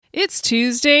It's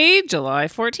Tuesday, July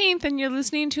 14th, and you're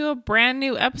listening to a brand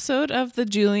new episode of the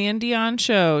Julien Dionne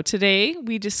Show. Today,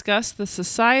 we discuss the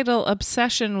societal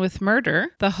obsession with murder,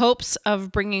 the hopes of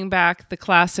bringing back the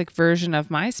classic version of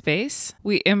MySpace.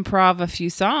 We improv a few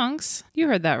songs. You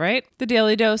heard that right. The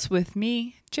Daily Dose with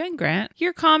me, Jen Grant,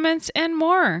 your comments, and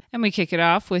more. And we kick it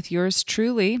off with yours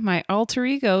truly, my alter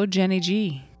ego, Jenny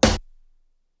G.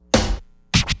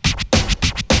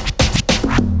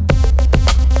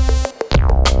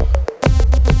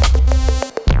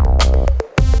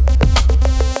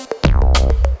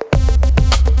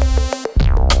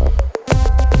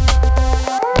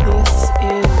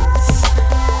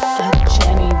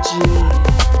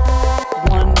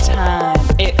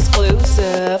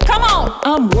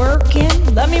 I'm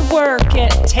working, let me work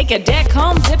it. Take a deck,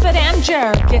 come zip it and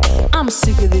jerk it. I'm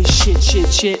sick of this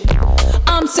shit.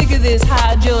 I'm sick of this,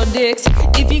 hide your dicks.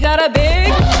 If you got a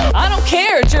big, I don't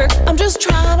care, jerk. I'm just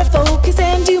trying to focus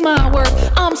and do my work.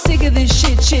 I'm sick of this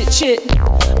shit.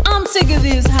 I'm sick of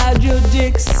this, hide your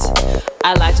dicks.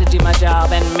 I like to do my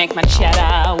job and make my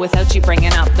cheddar without you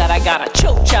bringing up that I got a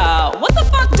chocha. What the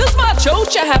fuck does my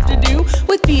chocha have to do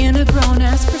with being a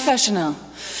grown-ass professional?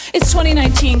 It's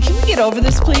 2019, can we get over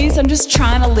this please? I'm just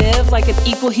trying to live like an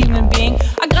equal human being.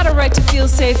 I got a right to feel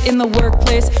safe in the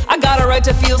workplace. I got a right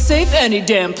to feel safe any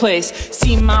damn place.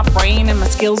 See my brain and my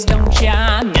skills, don't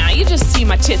ya? Now you just see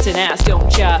my tits and ass,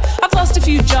 don't ya? I've lost a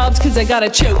few jobs cause I got a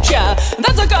chocha.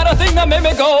 That's the kind of thing that made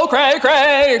me go cray.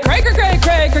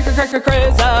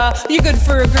 You good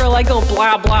for a girl, I go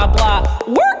blah blah blah.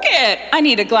 Work it! I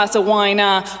need a glass of wine,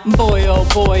 boy oh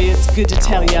boy, it's good to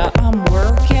tell ya. I'm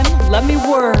working, let me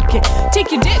work it.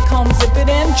 Take your dick home, zip it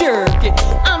and jerk it.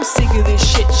 I'm sick of this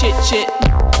shit.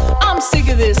 I'm sick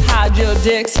of this, hide your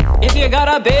dicks. If you got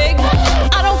a big,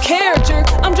 I don't care,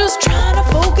 jerk. I'm just trying to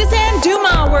focus and do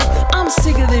my work. I'm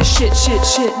sick of this shit.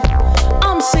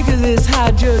 I'm sick of this,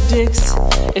 hide your dicks.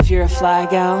 If you're a fly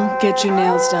gal, get your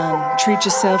nails done. Treat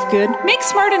yourself good, make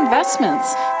smart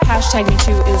investments. Hashtag Me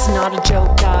Too is not a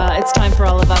joke. It's time for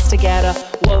all of us to get a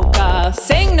woke.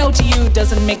 Saying no to you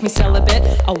doesn't make me celibate.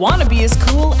 I wanna be as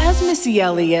cool as Missy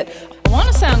Elliott. I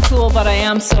wanna sound cool, but I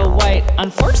am so white.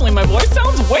 Unfortunately, my voice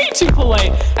sounds way too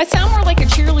polite. I sound more like a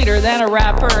cheerleader than a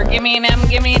rapper. Give me an M,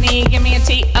 give me an E, give me a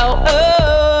T, oh.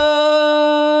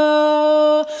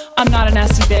 I'm not a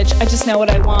nasty bitch, I just know what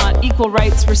I want. Equal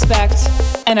rights, respect,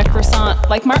 and a croissant.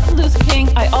 Like Martin Luther King,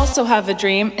 I also have a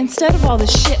dream. Instead of all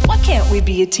this shit, why can't we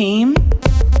be a team?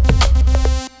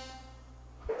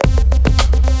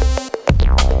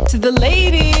 To the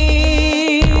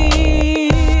ladies,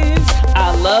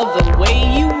 I love the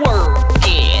way you work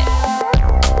it.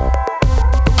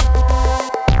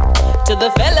 To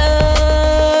the fellas,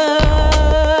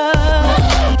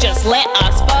 just let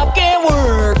us fucking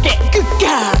work it. Good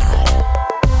God.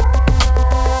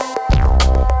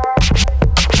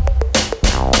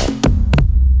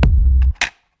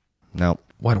 No.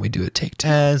 Why don't we do a take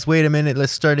two? Wait a minute.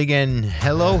 Let's start again.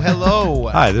 Hello.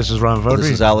 Hi, this is Ron Vodry. This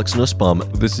is Alex Nussbaum.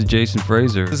 This is Jason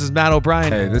Fraser. This is Matt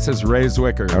O'Brien. Hey, this is Ray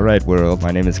Zwicker. All right, world.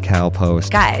 My name is Cal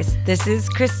Post. Guys, this is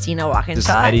Christina Walkinshaw. This is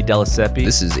Eddie Delaseppe.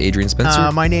 This is Adrian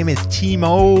Spencer. My name is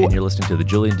Timo. And you're listening to the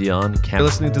Julien Dionne You're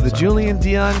listening to the Julien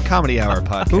Dionne Comedy Hour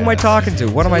podcast. Who am I talking to?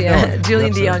 What am I doing?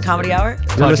 Julien Dionne Comedy Hour.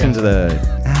 You're listening to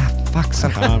the...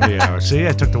 some Comedy Hour. See,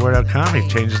 I took the word out comedy.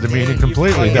 Changes the meaning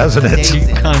completely, doesn't it?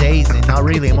 Dazing. Not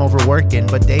really, I'm overworking,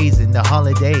 but dazing. The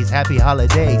holidays. Happy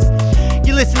holidays.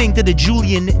 You're listening to the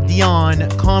Julien Dionne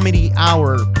Comedy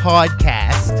Hour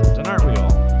podcast. And aren't we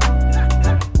all?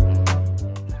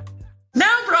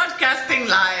 Now broadcasting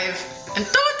live and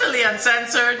totally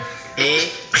uncensored,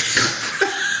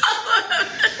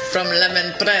 from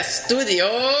Lemon Press Studio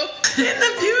in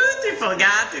the beautiful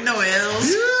Gatineau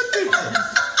Hills.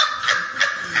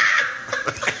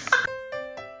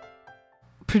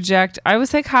 Project. I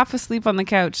was like half asleep on the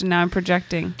couch and now I'm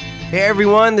projecting. Hey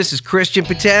everyone, this is Christian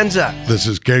Potenza. This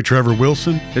is Gay Trevor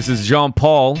Wilson. This is Jean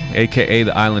Paul, a.k.a.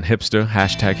 the Island Hipster,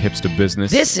 hashtag hipster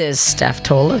business. This is Steph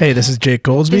Tola. Hey, this is Jake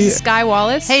Goldsby. This is Sky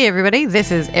Wallace. Hey everybody,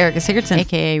 this is Erica Sigurdsson,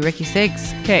 a.k.a. Ricky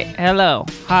Siggs. Okay, hello.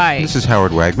 Hi. This is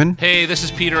Howard Wagman. Hey, this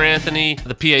is Peter Anthony,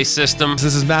 the PA system.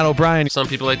 This is Matt O'Brien. Some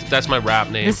people like that's my rap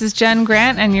name. This is Jen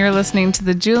Grant, and you're listening to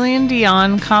the Julien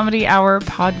Dionne Comedy Hour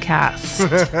podcast.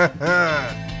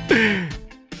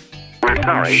 We're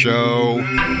sorry. Show.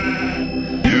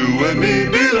 You and me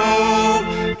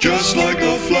belong, just like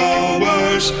the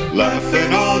flowers,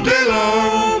 laughing all day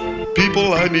long.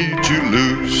 People I need to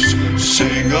lose,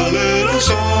 sing a little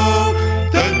song,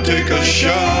 then take a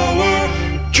shower.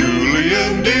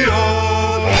 Julien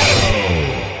Dionne.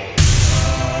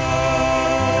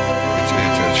 It's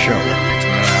a show. It's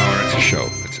not an hour. It's a show.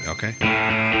 Okay.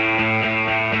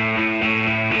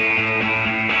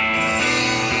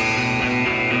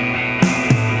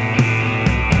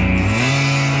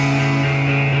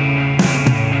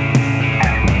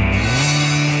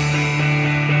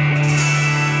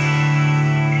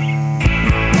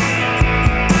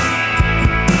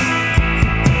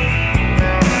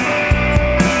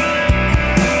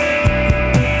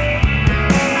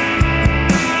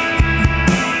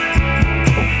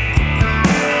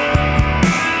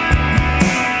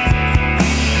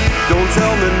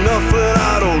 Tell me nothing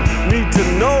I don't need to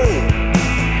know.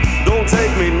 Don't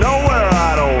take me nowhere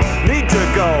I don't need to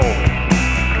go.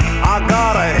 I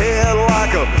got a head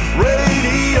like a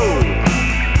radio.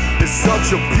 It's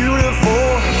such a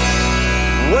beautiful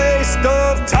waste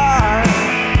of time.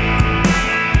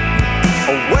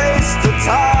 A waste of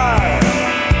time.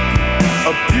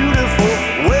 A beautiful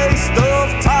waste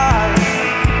of time.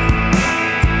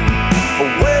 A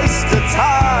waste of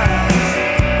time.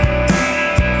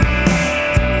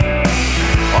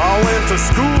 I went to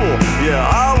school, yeah,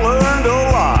 I learned a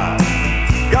lot.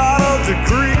 Got a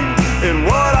degree in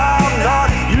what I'm not.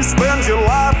 You spend your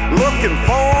life looking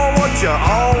for what you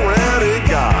already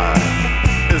got.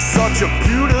 It's such a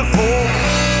beautiful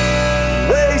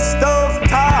waste of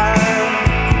time.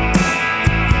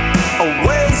 A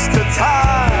waste of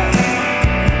time.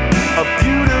 A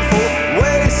beautiful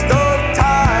waste of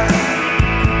time.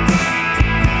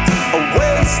 A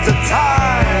waste of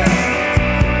time.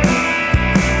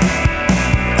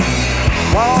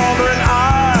 Wandering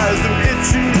eyes and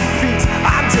itchy feet.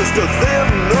 I'm just a thin,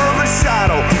 nervous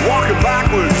shadow walking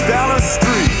backwards down the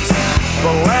street.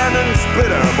 The landing's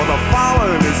bitter, but the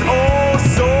falling is oh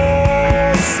so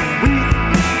sweet.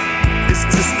 It's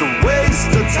just a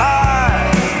waste of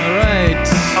time. All right.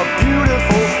 A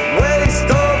beautiful waste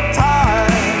of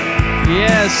time.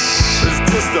 Yes. It's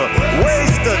just a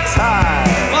waste of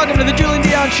time. Welcome to the Julien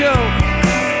Dionne Show.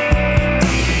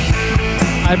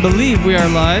 I believe we are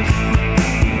live.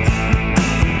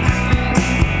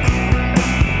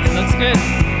 Looks good.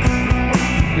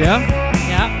 Yeah?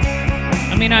 Yeah.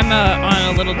 I mean, I'm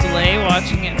on a little delay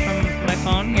watching it from my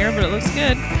phone here, but it looks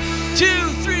good. 2,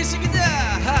 3, sing it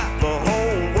down.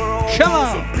 Come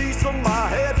on.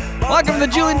 Welcome to the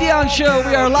Julien Dionne Show.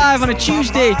 We are live on a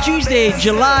Tuesday,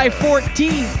 July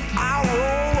 14th.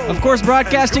 Of course,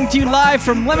 broadcasting to you live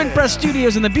from Lemon Press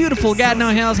Studios in the beautiful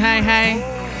Gatineau Hills. Hi. Hi.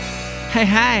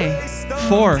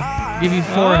 4. Give you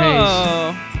 4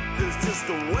 hays.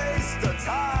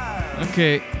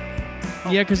 Okay.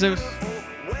 Yeah, because I was...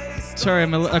 Sorry,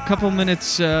 I'm a couple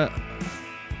minutes... I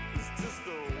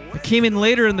came in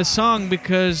later in the song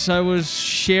because I was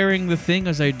sharing the thing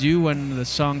as I do when the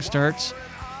song starts.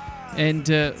 And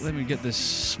let me get this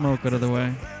smoke out of the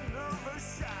way.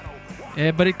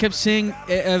 But it kept saying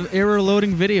error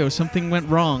loading video. Something went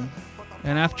wrong.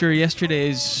 And after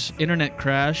yesterday's internet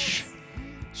crash...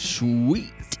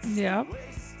 Sweet. Yep.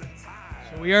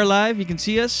 So we are live. You can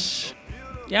see us.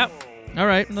 Yep. All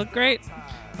right. Look great.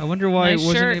 I wonder why Nice it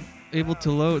wasn't shirt. able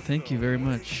to load. Thank you very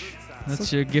much.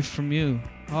 That's a gift from you.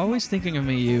 Always thinking of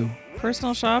me, you.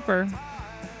 Personal shopper.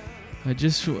 I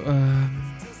just...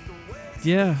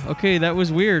 yeah, okay, that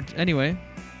was weird. Anyway.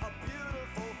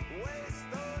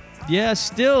 Yeah,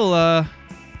 still,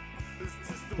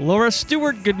 Laura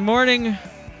Stewart, good morning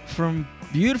from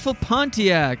beautiful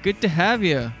Pontiac. Good to have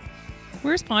you.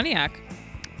 Where's Pontiac?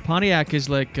 Pontiac is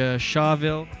like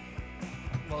Shawville.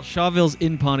 Well, Shawville's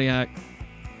in Pontiac.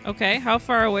 Okay, how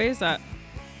far away is that?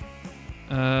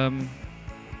 About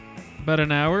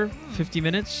an hour, 50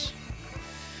 minutes.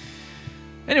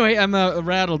 Anyway, I'm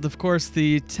rattled. Of course,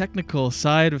 the technical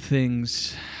side of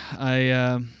things.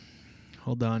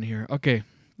 Hold on here. Okay.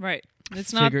 Right.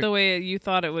 It's not the way you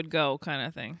thought it would go, kind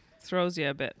of thing. Throws you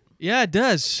a bit. Yeah, it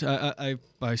does. I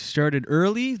started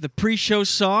early. The pre-show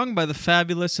song by the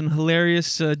fabulous and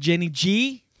hilarious Jenny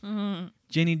G. Mm-hmm.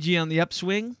 Jenny G on the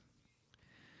upswing.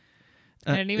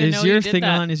 I didn't even know Is your you did thing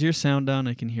that. on? Is your sound on?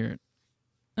 I can hear it.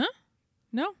 Huh?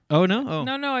 No. Oh, no? Oh.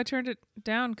 No, I turned it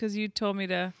down because you told me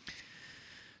to.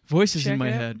 Voices in check my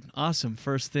it out. head. Awesome.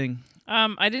 First thing.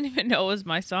 I didn't even know it was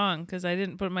my song because I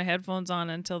didn't put my headphones on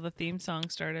until the theme song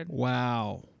started.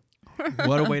 Wow.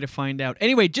 What a way to find out.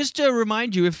 Anyway, just to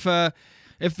remind you, if the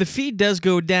feed does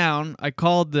go down, I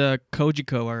called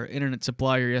Kojiko, our internet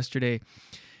supplier, yesterday,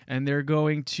 and they're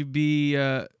going to be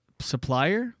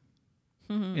supplier,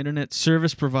 internet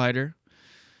service provider.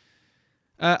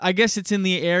 I guess it's in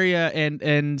the area,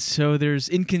 and so there's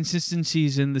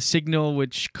inconsistencies in the signal,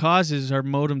 which causes our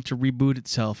modem to reboot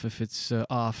itself if it's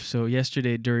off. So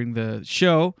yesterday during the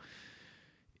show,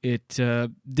 it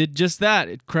did just that.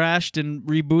 It crashed and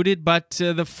rebooted, but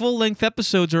the full-length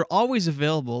episodes are always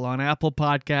available on Apple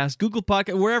Podcasts, Google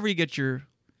Podcasts, wherever you get your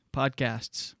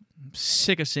podcasts. I'm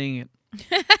sick of saying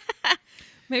it.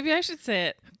 Maybe I should say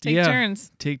it. Take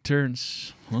turns. Take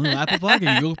turns. Well, Apple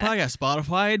Podcasts, Google Podcasts,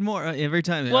 Spotify, and more every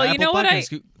time. Well, Apple you know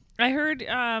Podcasts, what I heard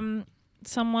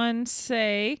someone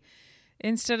say,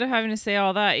 instead of having to say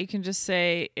all that, you can just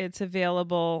say it's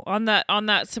available on that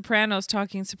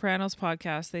Talking Sopranos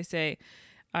podcast. They say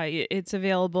it's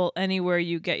available anywhere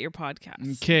you get your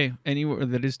podcast. Okay, anywhere.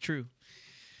 That is true.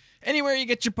 Anywhere you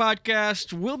get your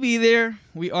podcast, we'll be there.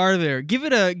 We are there. Give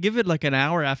it like an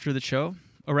hour after the show,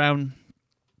 around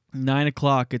 9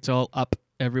 o'clock. It's all up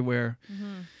everywhere.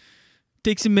 Mm-hmm.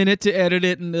 Takes a minute to edit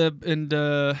it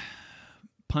and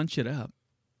punch it up.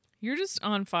 You're just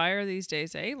on fire these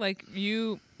days, eh? Like,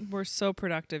 you were so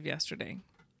productive yesterday.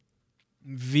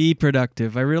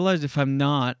 Productive. I realized if I'm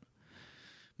not,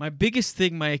 my biggest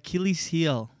thing, my Achilles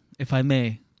heel, if I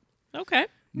may. Okay.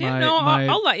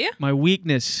 I'll let you. My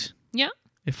weakness. Yeah.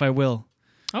 If I will.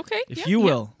 Okay. If you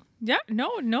will. Yeah.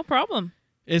 No problem.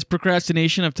 Is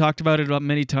procrastination. I've talked about it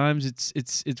many times.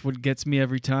 It's what gets me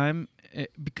every time.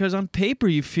 Because on paper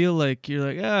you feel like you're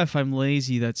like, if I'm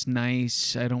lazy, that's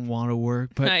nice. I don't want to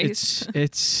work, but nice.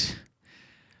 it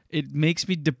makes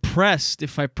me depressed.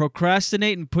 If I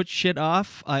procrastinate and put shit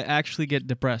off, I actually get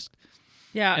depressed.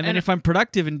 Yeah, and then if I'm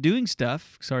productive in doing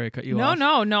stuff, sorry I cut you off.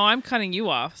 No, I'm cutting you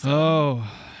off. So.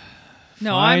 Oh,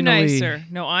 no, finally. I'm nicer.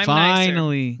 No, I'm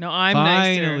finally. nicer. No, I'm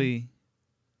finally. nicer.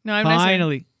 No, I'm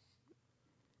finally.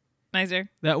 Nicer.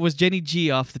 That was Jenny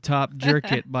G off the top.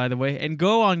 Jerk It, by the way. And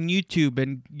go on YouTube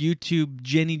and YouTube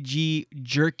Jenny G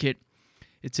Jerk It.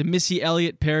 It's a Missy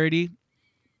Elliott parody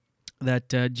that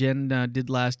Jen did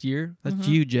last year. That's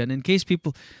you, Jen. In case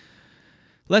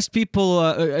less people,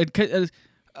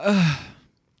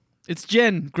 it's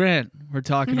Jen Grant we're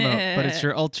talking about, but it's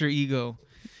her alter ego.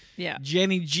 Yeah.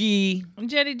 Jenny G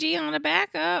on a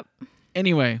backup.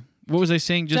 Anyway. What was I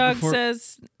saying just Doug before? Doug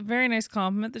says, very nice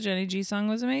compliment. The Jenny G song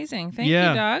was amazing. Thank you,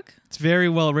 Doug. It's very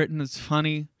well written. It's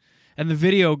funny. And the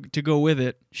video to go with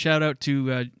it. Shout out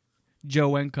to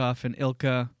Joe Wenkoff and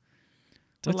Ilka.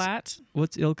 Delat.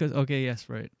 What's Ilka's? Okay, yes,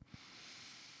 right.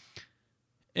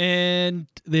 And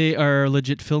they are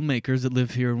legit filmmakers that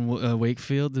live here in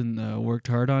Wakefield and worked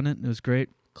hard on it. It was great.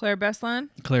 Claire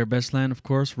Bestland, of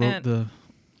course, wrote the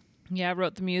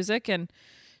music, and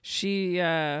she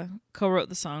co-wrote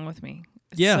the song with me.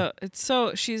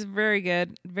 She's very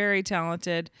good, very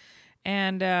talented,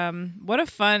 and what a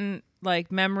fun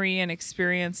memory and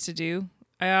experience to do.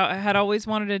 I had always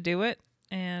wanted to do it,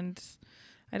 and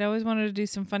I'd always wanted to do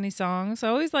some funny songs. I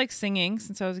always liked singing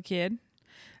since I was a kid,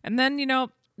 and then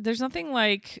there's nothing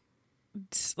like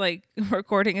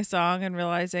recording a song and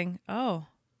realizing, oh,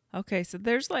 okay, so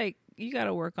there's you got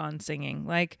to work on singing.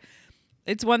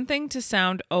 It's one thing to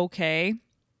sound okay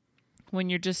when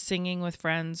you're just singing with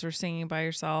friends or singing by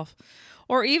yourself,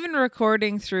 or even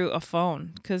recording through a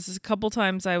phone. Because a couple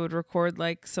times I would record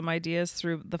some ideas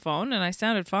through the phone and I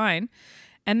sounded fine.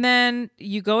 And then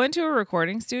you go into a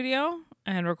recording studio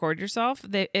and record yourself.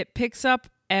 It picks up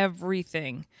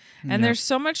everything. And there's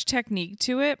so much technique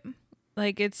to it.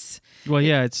 It's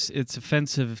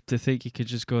offensive to think you could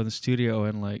just go in the studio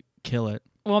and kill it.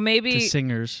 Well, maybe to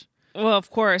singers. Well,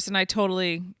 of course, and I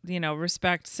totally,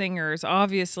 respect singers.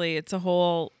 Obviously, it's a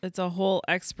whole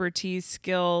expertise,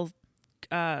 skill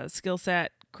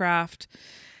set, craft.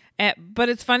 But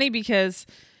it's funny because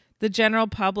the general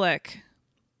public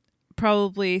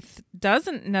probably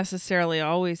doesn't necessarily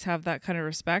always have that kind of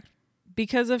respect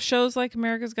because of shows like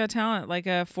America's Got Talent. Like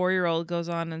a 4-year-old goes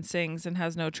on and sings and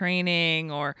has no training,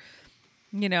 or,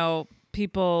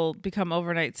 people become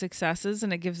overnight successes,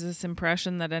 and it gives this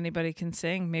impression that anybody can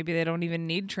sing. Maybe they don't even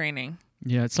need training.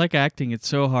 Yeah, it's like acting. It's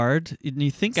so hard. And you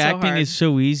think acting is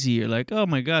so easy. You're like, oh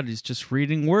my God, it's just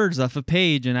reading words off a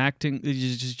page, and acting,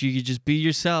 you just be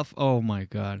yourself. Oh my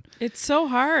God. It's so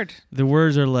hard. The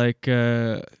words are like,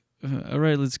 all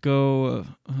right, let's go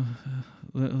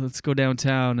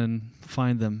downtown and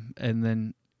find them. And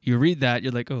then you read that,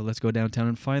 you're like, oh, let's go downtown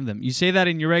and find them. You say that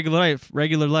in your regular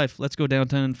life, let's go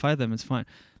downtown and find them, it's fine.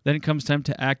 Then it comes time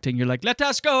to acting, you're like, let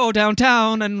us go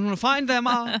downtown and find them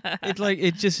all.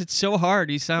 It's so hard.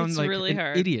 You sound like really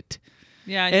an idiot.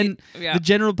 Yeah. And the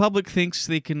general public thinks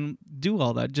they can do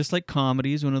all that, just like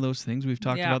comedy is one of those things. We've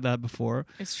talked about that before.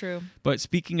 It's true. But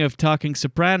speaking of Talking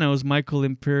Sopranos, Michael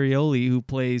Imperioli, who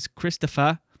plays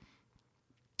Christopher,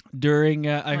 during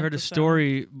I heard a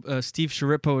story. Steve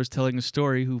Sciarippo was telling a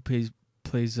story. Who plays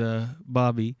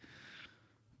Bobby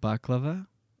Baklava?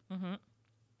 Mm-hmm.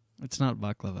 It's not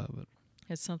baklava, but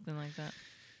it's something like that.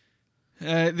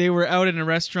 They were out in a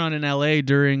restaurant in L.A.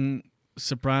 during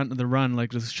the run,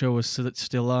 like the show was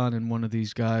still on, and one of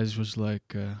these guys was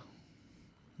like,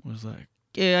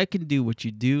 yeah, I can do what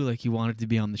you do. Like, he wanted to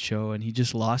be on the show, and he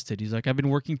just lost it. He's like, I've been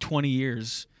working 20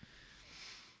 years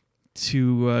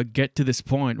to get to this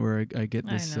point where I get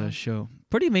this show.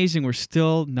 Pretty amazing. We're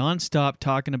still nonstop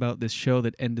talking about this show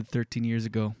that ended 13 years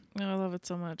ago. Oh, I love it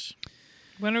so much.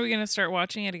 When are we going to start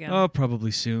watching it again? Oh,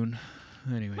 probably soon.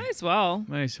 Anyway. Might as well.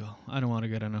 I don't want to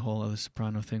get on a whole other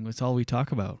Soprano thing. It's all we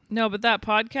talk about. No, but that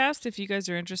podcast, if you guys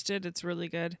are interested, it's really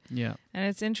good. Yeah. And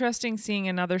it's interesting seeing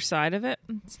another side of it.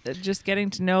 Just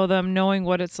getting to know them, knowing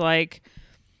what it's like,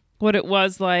 what it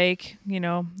was like. You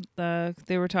know,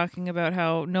 they were talking about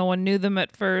how no one knew them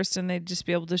at first and they'd just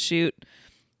be able to shoot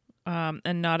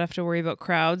and not have to worry about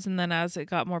crowds. And then as it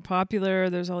got more popular,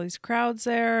 there's all these crowds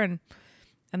there and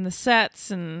the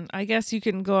sets. And I guess you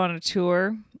can go on a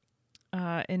tour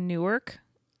in Newark.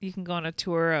 You can go on a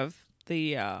tour of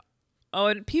the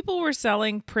and people were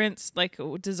selling prints, like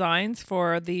designs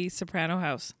for the Soprano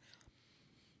house,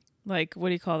 like, what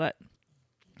do you call that?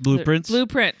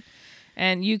 Blueprint.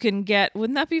 And you can get,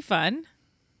 wouldn't that be fun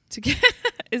to get?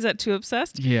 Is that too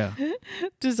obsessed? Yeah.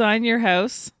 Design your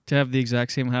house to have the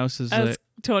exact same house as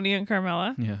Tony and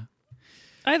Carmela. Yeah.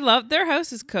 I love their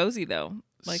house. Is cozy though.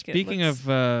 Like, speaking of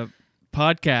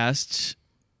podcasts,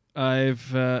 I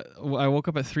woke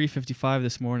up at 3:55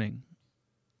 this morning.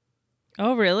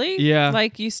 Oh, really? Yeah.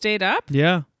 Like, you stayed up?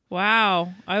 Yeah.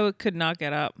 Wow. I could not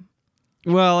get up.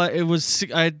 Well, it was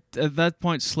I at that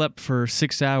point slept for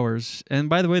 6 hours. And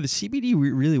by the way, the CBD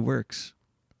really works.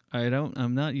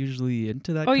 I'm not usually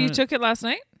into that. Oh, you took it last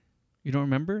night? You don't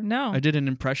remember? No. I did an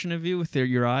impression of you with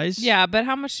your eyes. Yeah, but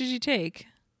how much did you take?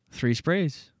 3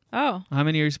 sprays. Oh. How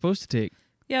many are you supposed to take?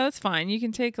 Yeah, that's fine. You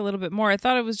can take a little bit more. I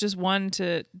thought it was just one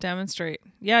to demonstrate.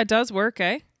 Yeah, it does work,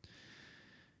 eh?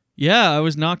 Yeah, I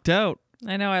was knocked out.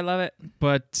 I know, I love it.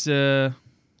 But so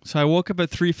I woke up at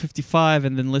 3:55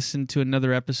 and then listened to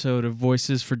another episode of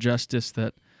Voices for Justice,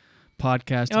 that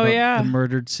podcast about the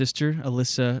murdered sister,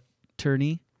 Alyssa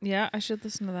Turney. Yeah, I should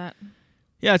listen to that.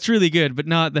 Yeah, it's really good, but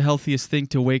not the healthiest thing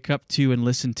to wake up to and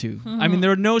listen to. Mm-hmm. I mean,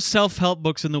 there are no self-help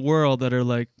books in the world that are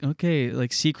like, okay,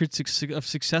 like secrets of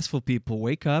successful people.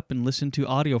 Wake up and listen to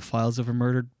audio files of a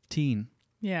murdered teen.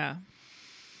 Yeah.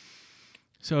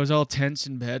 So I was all tense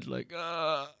in bed, like,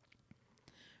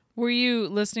 Were you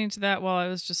listening to that while I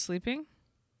was just sleeping?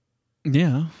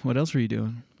 Yeah. What else were you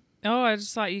doing? Oh, I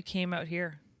just thought you came out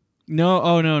here. No.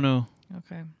 Oh, no.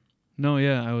 Okay. No,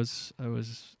 yeah, I was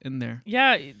in there.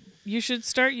 Yeah, you should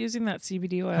start using that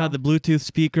CBD oil. Had the Bluetooth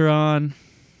speaker on.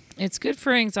 It's good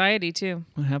for anxiety too.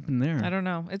 What happened there? I don't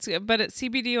know.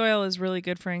 CBD oil is really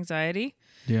good for anxiety.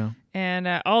 Yeah.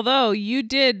 And although you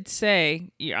did say,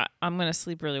 yeah, I'm going to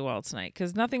sleep really well tonight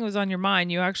because nothing was on your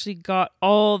mind, you actually got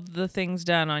all the things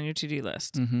done on your to-do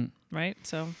list, right?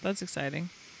 So that's exciting.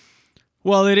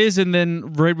 Well, it is, and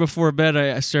then right before bed,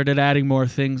 I started adding more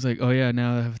things like, oh yeah,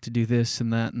 now I have to do this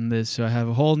and that and this. So I have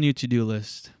a whole new to-do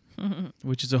list,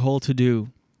 which is a whole to-do.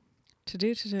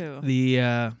 To-do.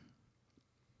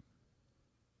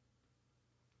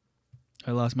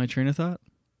 I lost my train of thought.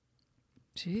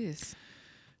 Jeez.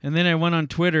 And then I went on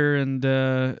Twitter and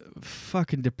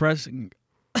fucking depressing.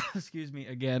 Excuse me,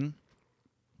 again.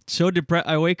 So depressed.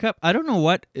 I wake up. I don't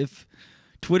know if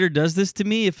Twitter does this to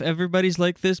me, if everybody's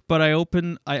like this, but I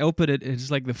open it, and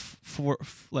it's like the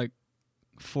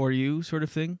for you sort of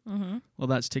thing. Mm-hmm. Well,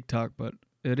 that's TikTok, but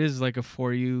it is like a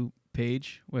for you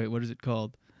page. Wait, what is it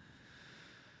called?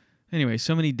 Anyway,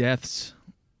 so many deaths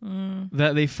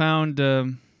that they found.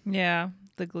 Yeah,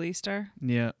 the Glee star.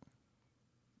 Yeah.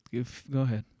 Go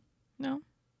ahead. No.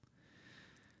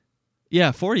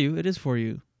 Yeah, for you. It is for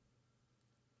you.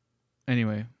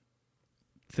 Anyway,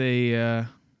 they.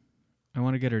 I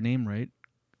want to get her name right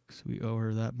because we owe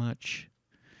her that much.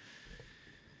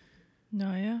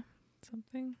 Naya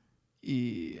something?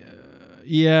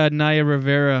 Yeah, Naya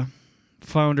Rivera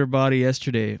found her body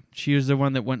yesterday. She was the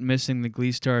one that went missing, the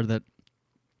Glee star that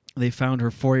they found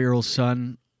her 4-year-old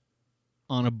son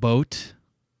on a boat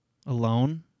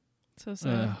alone. So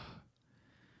sad.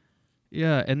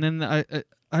 Yeah, and then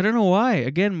I don't know why.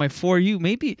 Again, my For You,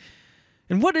 maybe.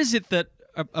 And what is it that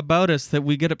about us that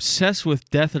we get obsessed with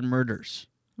death and murders?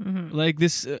 Mm-hmm. Like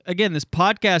this again, this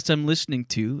podcast I'm listening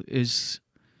to is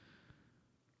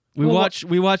we watch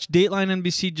Dateline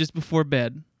NBC just before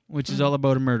bed, which is all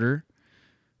about a murder.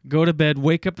 Go to bed,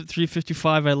 wake up at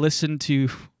 3:55. I listen to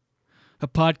a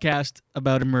podcast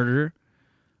about a murder.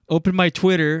 Open my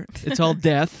Twitter, it's all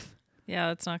death. Yeah,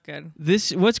 that's not good.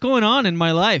 What's going on in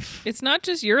my life? It's not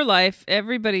just your life.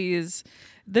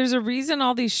 there's a reason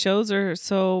all these shows are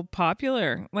so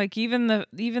popular. Like even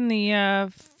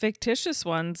the fictitious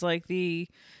ones, like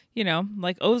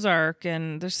like Ozark,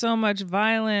 and there's so much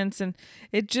violence, and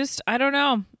it just, I don't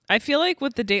know. I feel like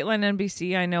with the Dateline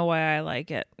NBC, I know why I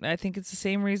like it. I think it's the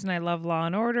same reason I love Law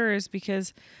and Order, is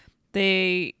because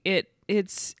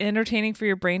it's entertaining for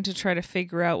your brain to try to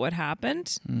figure out what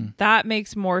happened. That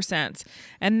makes more sense.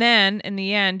 And then in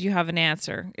the end, you have an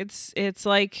answer. It's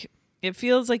like, it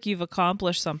feels like you've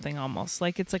accomplished something almost.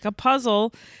 Like it's like a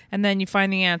puzzle, and then you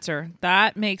find the answer.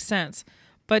 That makes sense.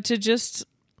 But to just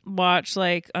watch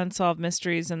like Unsolved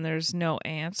Mysteries and there's no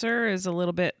answer is a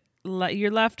little bit,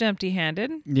 you're left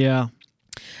empty-handed. Yeah.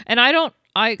 And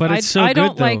But it's so I don't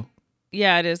good, though. like.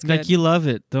 Yeah, it is good. Like you love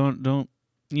it. Don't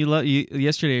you love you?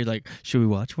 Yesterday, you're like, should we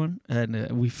watch one?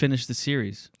 And we finished the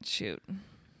series.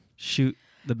 Shoot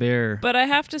the bear. But I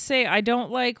have to say, I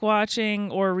don't like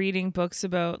watching or reading books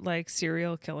about like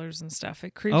serial killers and stuff.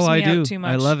 It creeps me out too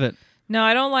much. I love it. No,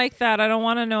 I don't like that. I don't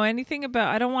want to know anything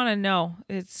about. I don't want to know.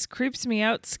 It creeps me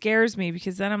out, scares me,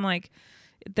 because then I'm like,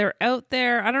 they're out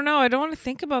there. I don't know. I don't want to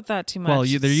think about that too much. Well,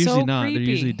 they're usually so not. creepy. They're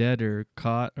usually dead or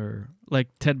caught, or like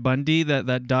Ted Bundy,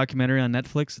 that documentary on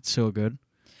Netflix. It's so good.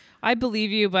 I believe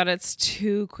you, but it's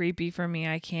too creepy for me.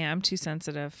 I can't. I'm too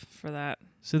sensitive for that.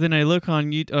 So then I look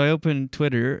on YouTube. I open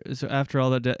Twitter. So after all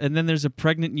that, and then there's a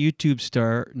pregnant YouTube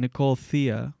star, Nicole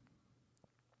Thea.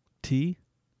 Thea.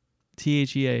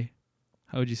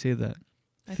 How would you say that?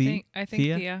 I think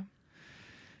Thea.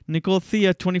 Nicole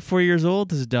Thea, 24 years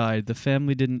old, has died. The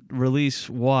family didn't release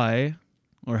why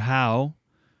or how,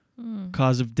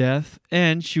 cause of death,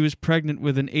 and she was pregnant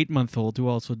with an 8-month-old who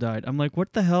also died. I'm like,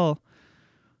 what the hell?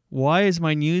 Why is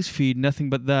my news feed nothing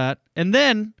but that? And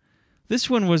then this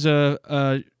one was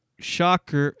a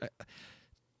shocker.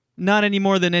 Not any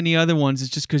more than any other ones.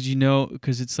 It's just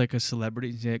because it's like a celebrity.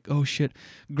 It's like, oh shit.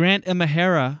 Grant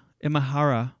Imahara,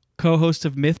 co-host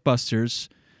of Mythbusters,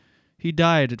 he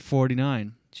died at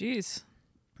 49. Jeez.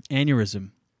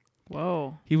 Aneurysm.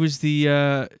 Whoa. He was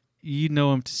the, you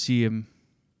know him to see him.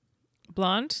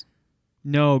 Blonde?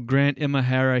 No, Grant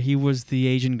Imahara. He was the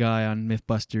Asian guy on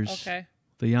Mythbusters. Okay.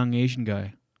 The young Asian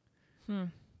guy.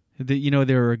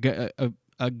 There were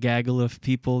a gaggle of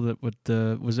people that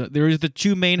there was the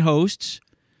two main hosts,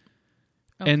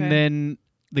 and then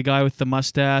the guy with the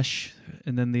mustache,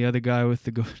 and then the other guy with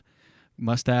the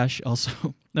mustache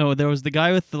also. No, there was the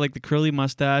guy with the curly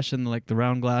mustache and like the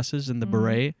round glasses and the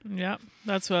beret. Yeah,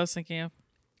 that's what I was thinking of.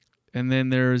 And then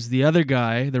there's the other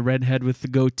guy, the redhead with the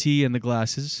goatee and the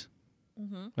glasses.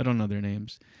 I don't know their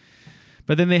names.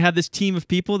 But then they had this team of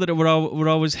people that would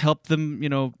always help them,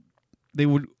 they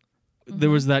would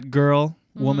there was that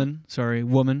woman,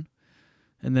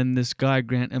 and then this guy,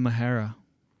 Grant Imahara.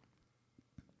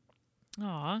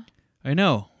 Aw. I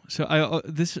know. So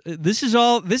this is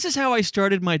how I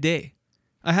started my day.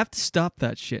 I have to stop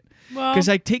that shit. Because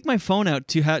I take my phone out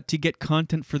to get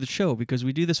content for the show, because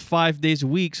we do this 5 days a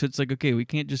week. So it's like, okay, we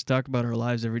can't just talk about our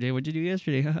lives every day. What'd you do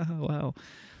yesterday? Wow.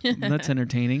 That's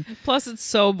entertaining. Plus, it's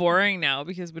so boring now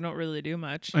because we don't really do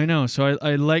much. I know. So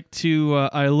I like to,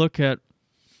 I look at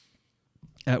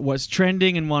what's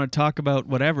trending and want to talk about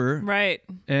whatever. Right.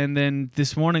 And then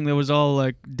this morning there was all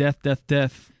like death,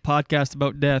 podcast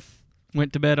about death.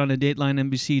 Went to bed on a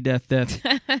Dateline NBC, death.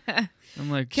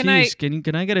 I'm like, geez,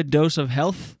 can I get a dose of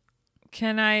health?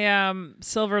 Can I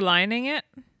silver lining it?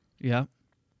 Yeah.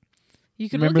 You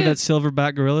can remember that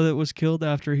silverback gorilla that was killed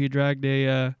after he dragged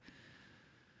a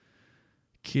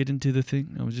kid into the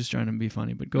thing? I was just trying to be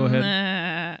funny, but go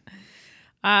ahead.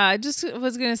 I just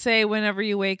was going to say, whenever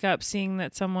you wake up seeing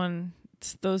that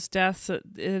those deaths, it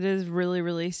is really,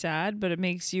 really sad, but it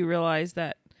makes you realize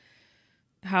that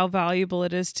how valuable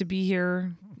it is to be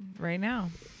here right now.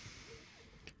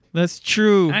 That's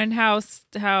true. And how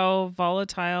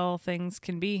volatile things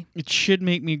can be. It should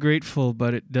make me grateful,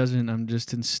 but it doesn't. I'm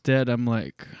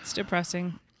like... It's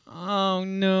depressing. Oh,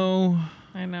 no.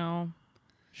 I know.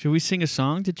 Should we sing a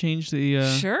song to change the...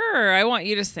 Sure. I want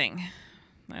you to sing.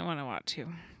 I want to watch you.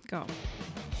 Go.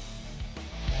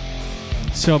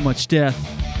 So much death.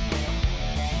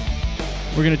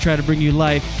 We're going to try to bring you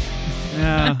life.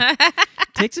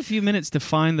 Takes a few minutes to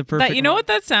find the perfect... You know what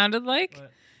that sounded like?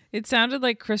 What? It sounded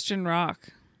like Christian rock.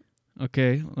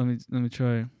 Okay, let me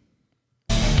try.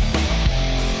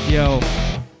 Yo.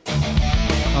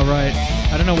 All right.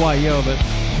 I don't know why yo, but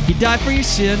he died for your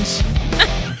sins.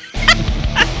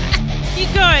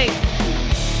 Keep going.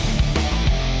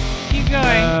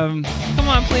 Come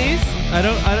on, please. I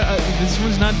don't. This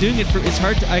one's not doing it for. It's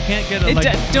hard to. I can't get a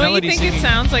don't you think singing. It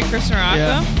sounds like Christian rock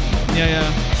though? Yeah.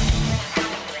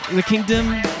 The kingdom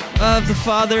of the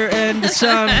Father and the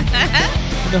Son.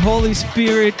 the Holy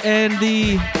Spirit, and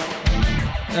the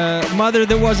mother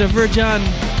that was a virgin.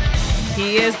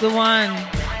 He is the one.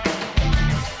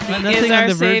 He Nothing is on our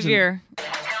the virgin. savior.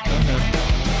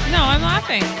 No, I'm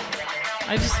laughing.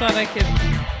 I just thought I could.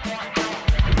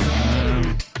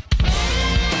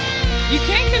 You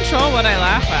can't control what I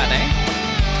laugh at, eh?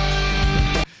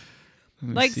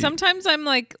 Like sometimes I'm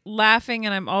like laughing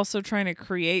and I'm also trying to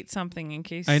create something in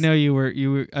case. I know you were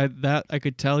that I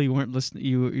could tell you weren't listening.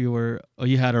 You were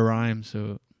you had a rhyme,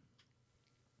 so.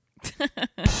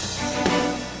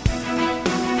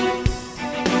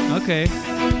 Okay.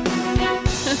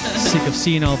 Sick of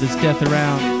seeing all this death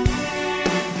around.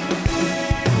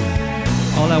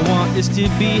 All I want is to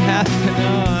be happy.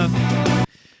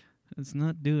 It's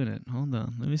not doing it. Hold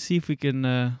on. Let me see if we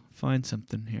can find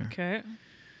something here. Okay.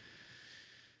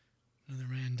 Another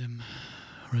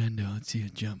rando. Let's see a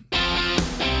jump.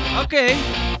 Okay.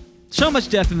 So much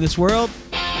death in this world.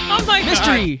 Oh my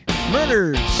Mystery. God.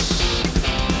 Murders.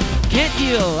 Can't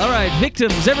deal. All right.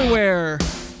 Victims everywhere.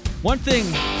 One thing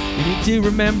you need to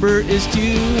remember is to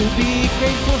be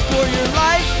grateful for your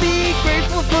life. Be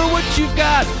grateful for what you've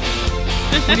got.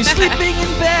 When you're sleeping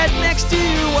in bed next to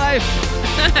your wife,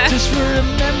 just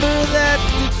remember that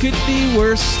it could be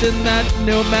worse than that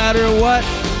no matter what.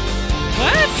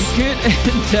 What? You could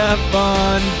end up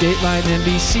on Dateline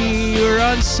NBC or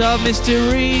Unsolved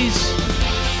Mysteries.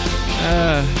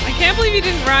 I can't believe you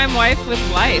didn't rhyme wife with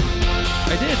life.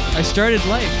 I did. I started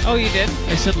life. Oh, you did?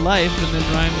 I said life and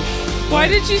then rhymed. Why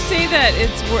did you say that?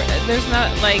 There's not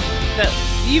like that.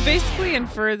 You basically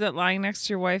infer that lying next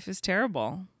to your wife is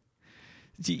terrible.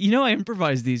 You know I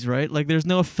improvise these, right? Like there's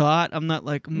no thought. I'm not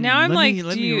like now I'm like,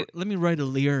 let me write a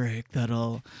lyric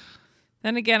that'll.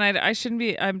 Then again, I shouldn't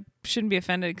be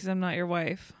offended because I'm not your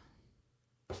wife.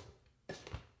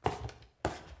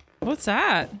 What's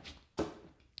that?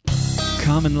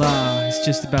 Common law is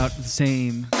just about the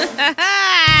same.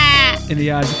 In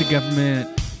the eyes of the government,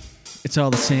 it's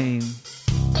all the same.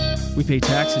 We pay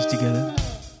taxes together,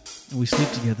 and we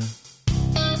sleep together.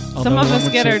 Some of us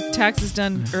get our taxes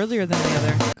done earlier than the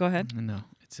other. Go ahead. No,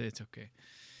 it's okay.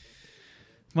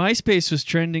 MySpace was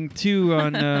trending too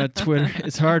on Twitter.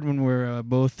 It's hard when we're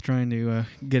both trying to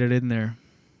get it in there.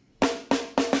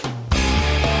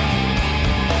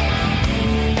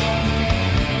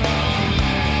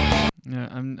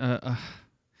 Yeah,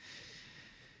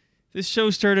 this show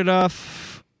started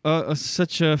off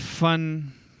such a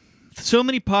fun, so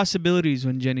many possibilities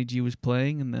when Jenny G was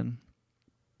playing, and then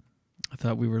I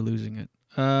thought we were losing it.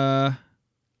 Yeah.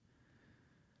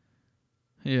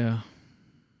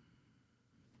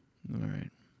 All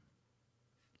right.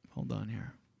 Hold on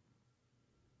here.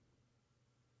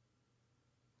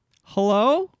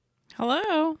 Hello?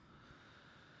 Hello.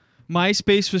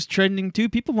 MySpace was trending too.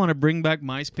 People want to bring back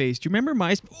MySpace. Do you remember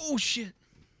MySpace? Oh, shit.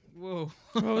 Whoa.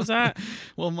 What was that?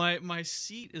 Well, my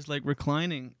seat is like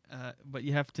reclining, but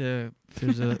you have to,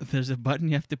 there's a button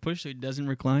you have to push so it doesn't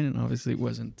recline, and obviously it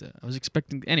wasn't. I was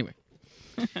expecting, anyway.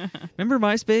 Remember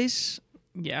MySpace?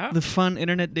 Yeah. The fun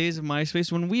internet days of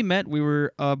MySpace. When we met, we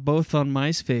were both on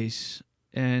MySpace,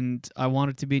 and I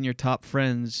wanted to be in your top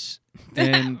friends.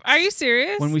 And are you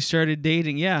serious? When we started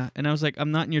dating, yeah. And I was like,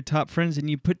 I'm not in your top friends, and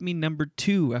you put me number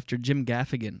 2 after Jim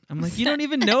Gaffigan. I'm like, you don't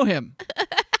even know him.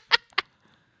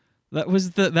 That was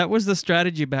the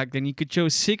strategy back then. You could show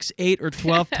 6, 8, or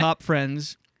 12 top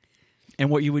friends, and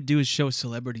what you would do is show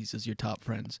celebrities as your top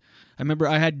friends. I remember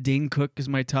I had Dane Cook as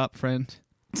my top friend.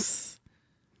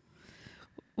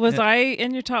 Was I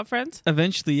in your top friends?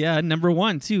 Eventually, yeah. Number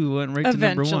 1, too. Went right to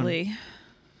number 1. Eventually.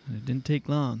 It didn't take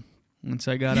long once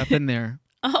I got up in there.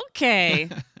 Okay.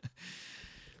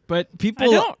 But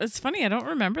people... It's funny, I don't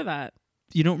remember that.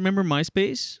 You don't remember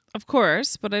MySpace? Of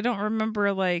course, but I don't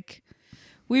remember, like...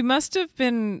 We must have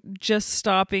been just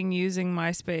stopping using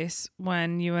MySpace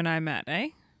when you and I met, eh?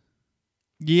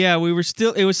 Yeah, it was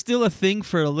still a thing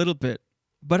for a little bit.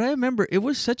 But I remember it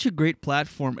was such a great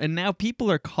platform, and now people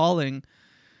are calling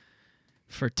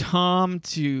for Tom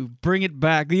to bring it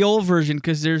back, the old version,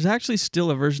 because there's actually still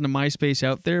a version of MySpace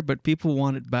out there, but people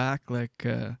want it back, like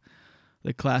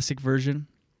the classic version.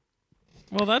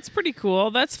 Well, that's pretty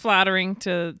cool. That's flattering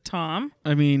to Tom.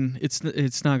 I mean, it's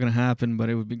not going to happen, but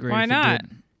it would be great. Why if not? It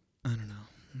did. I don't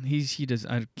know. He does.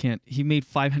 I can't. He made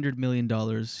 $500 million.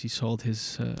 He sold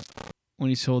his when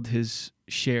he sold his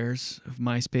shares of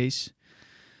MySpace.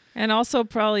 And also,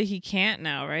 probably he can't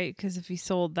now, right? Because if he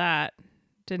sold that,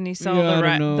 didn't he sell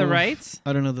the rights?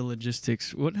 I don't know the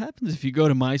logistics. What happens if you go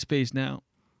to MySpace now?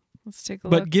 Let's take a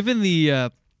look. But given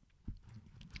the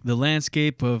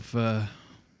landscape of oh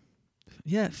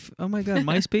my God,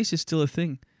 MySpace is still a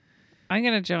thing. I'm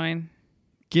gonna join.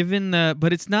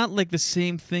 But it's not like the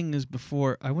same thing as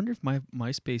before. I wonder if my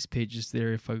MySpace page is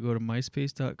there if I go to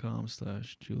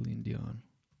myspace.com/Julien Dionne.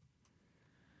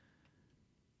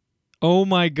 Oh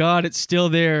my God, it's still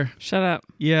there. Shut up.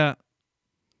 Yeah.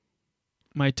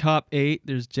 My top 8,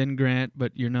 there's Jen Grant,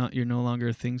 but you're no longer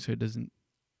a thing, so it doesn't.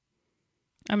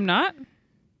 I'm not?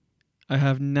 I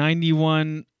have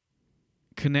 91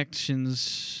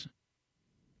 connections.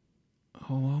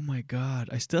 Oh my God.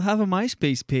 I still have a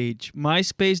MySpace page.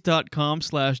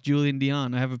 myspace.com/Julien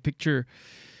Dionne. I have a picture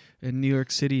in New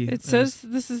York City. It says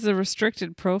this is a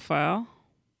restricted profile.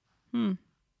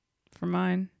 For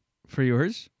mine. For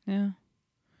yours? Yeah.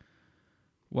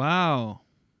 Wow.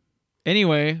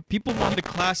 Anyway, people want the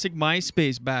classic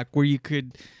MySpace back where you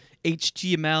could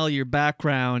HTML your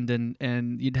background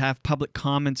and you'd have public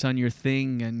comments on your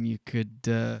thing and you could,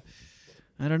 I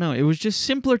don't know. It was just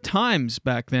simpler times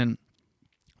back then.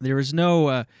 There was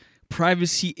no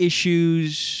privacy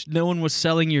issues. No one was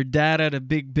selling your data to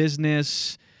big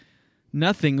business.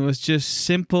 Nothing. It was just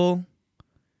simple,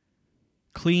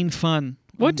 clean fun.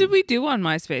 What did we do on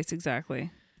MySpace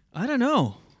exactly? I don't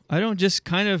know. I don't just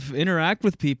kind of interact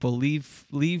with people, leave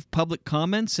public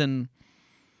comments, and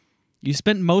you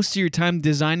spent most of your time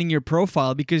designing your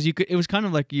profile because you could. It was kind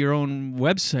of like your own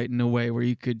website in a way where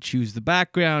you could choose the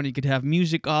background, you could have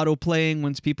music auto playing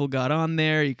once people got on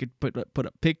there, you could put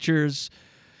up pictures,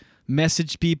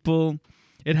 message people.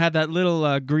 It had that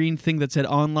little green thing that said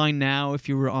online now. If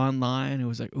you were online, it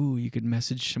was like, ooh, you could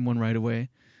message someone right away.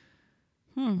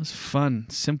 It was fun,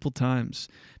 simple times.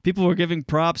 People were giving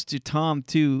props to Tom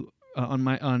too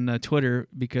on Twitter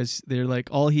because they're like,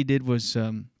 all he did was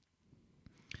he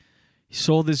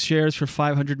sold his shares for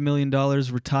 $500 million,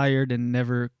 retired, and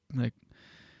never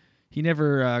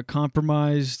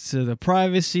compromised the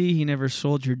privacy. He never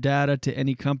sold your data to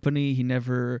any company. He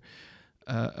never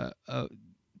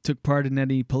took part in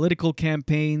any political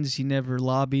campaigns. He never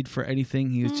lobbied for anything.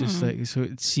 He was just like, so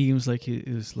it seems like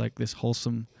it was like this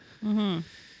wholesome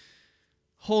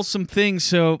thing.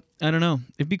 So I don't know.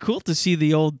 It'd be cool to see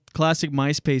the old classic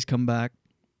MySpace come back.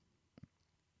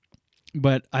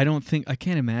 But I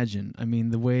can't imagine. I mean,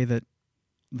 the way that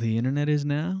the internet is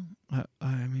now, I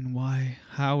mean, why?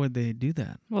 How would they do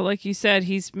that? Well, like you said,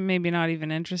 he's maybe not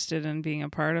even interested in being a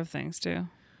part of things too.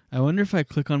 I wonder if I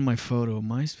click on my photo,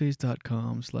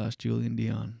 myspace.com/Julien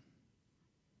Dionne.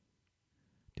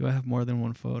 Do I have more than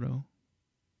one photo?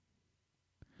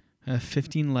 I have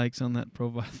 15 likes on that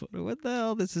profile photo. What the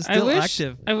hell? This is still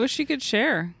active. I wish you could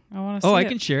share. I want to see I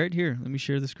can share it. Here, let me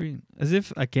share the screen. As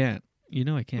if I can't. You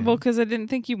know I can't. Well, because I didn't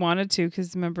think you wanted to,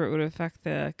 because remember it would affect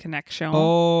the connection.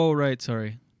 Oh, right.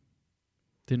 Sorry.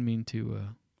 Didn't mean to.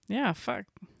 Yeah, fuck.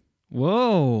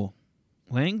 Whoa.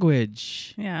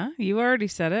 Language. Yeah, you already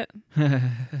said it.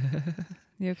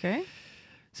 You okay?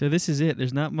 So this is it.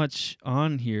 There's not much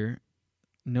on here.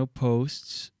 No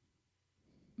posts.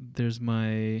 There's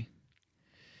my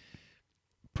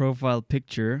profile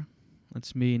picture.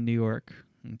 That's me in New York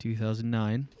in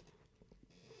 2009.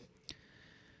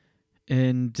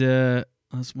 And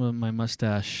that's my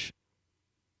mustache.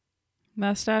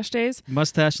 Mustache days?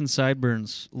 Mustache and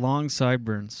sideburns. Long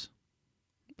sideburns.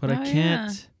 But I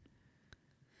can't. Yeah.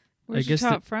 Where's your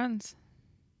top friends?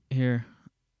 Here.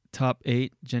 Top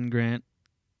 8, Jen Grant.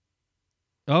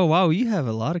 Oh, wow. You have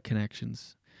a lot of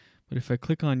connections. But if I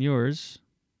click on yours.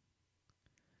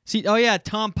 See, oh yeah,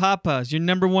 Tom Papa is your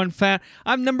number 1 fan.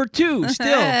 I'm number 2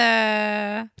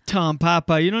 still. Tom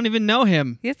Papa. You don't even know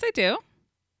him. Yes, I do.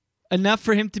 Enough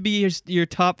for him to be your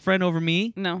top friend over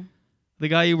me? No. The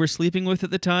guy you were sleeping with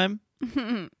at the time?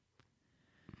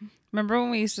 Remember when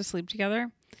we used to sleep together?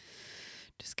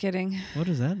 Just kidding. What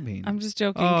does that mean? I'm just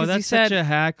joking. Oh, that's such a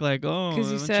hack. Like,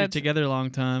 because you said together a long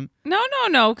time.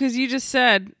 No. Because you just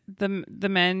said the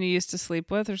men you used to sleep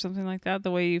with or something like that.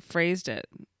 The way you phrased it.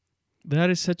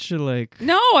 That is such a like.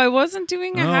 No, I wasn't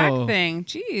doing a hack thing.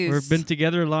 Jeez. We've been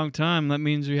together a long time. That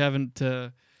means we haven't.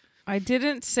 I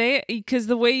didn't say it because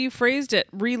the way you phrased it.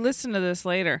 Re-listen to this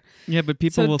later. Yeah, but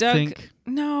people will think.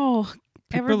 No.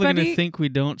 People are going to think we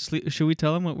don't sleep. Should we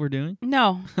tell them what we're doing?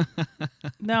 No.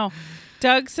 No.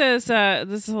 Doug says, this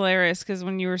is hilarious because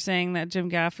when you were saying that Jim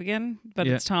Gaffigan, but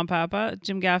it's Tom Papa,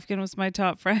 Jim Gaffigan was my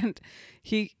top friend.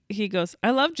 He goes,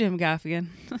 I love Jim Gaffigan.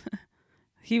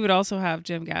 He would also have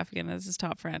Jim Gaffigan as his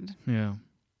top friend. Yeah.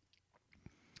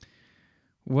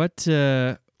 What,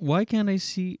 why can't I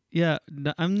see? Yeah,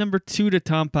 I'm number 2 to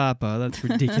Tom Papa. That's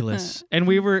ridiculous. And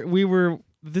we were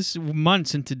this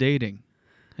months into dating.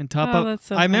 And Tom Papa, that's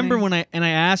so I remember funny. when I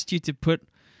asked you to put,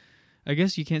 I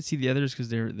guess you can't see the others because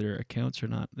their accounts are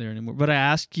not there anymore. But I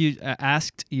asked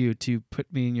you to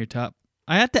put me in your top.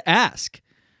 I had to ask.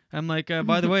 I'm like,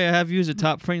 by the way, I have you as a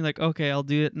top friend. You're like, okay, I'll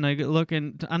do it. And I look,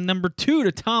 and I'm number 2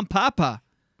 to Tom Papa.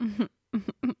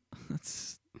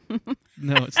 That's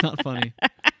no, it's not funny.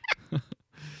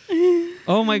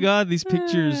 Oh my God, these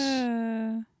pictures.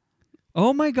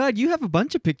 Oh my God, you have a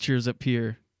bunch of pictures up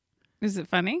here. Is it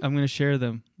funny? I'm going to share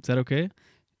them. Is that okay?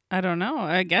 I don't know.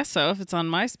 I guess so if it's on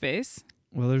MySpace.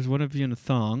 Well, there's one of you in a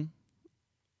thong.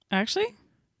 Actually?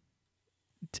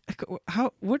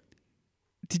 What?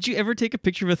 Did you ever take a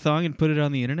picture of a thong and put it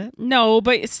on the internet? No,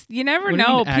 but you never What do you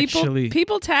know. mean,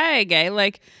 People tag, eh?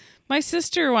 Like my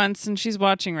sister once, and she's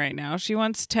watching right now, she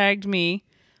once tagged me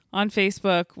on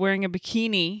Facebook wearing a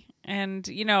bikini, and,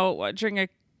 during a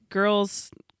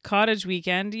girls' cottage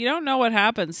weekend, you don't know what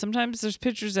happens. Sometimes there's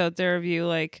pictures out there of you,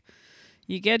 like,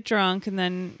 you get drunk, and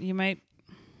then you might,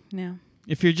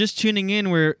 If you're just tuning in,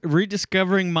 we're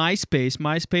rediscovering MySpace.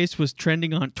 MySpace was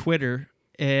trending on Twitter,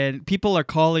 and people are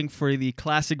calling for the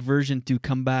classic version to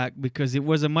come back because it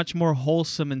was a much more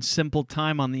wholesome and simple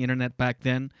time on the internet back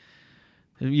then.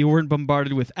 You weren't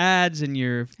bombarded with ads, and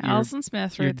your Alison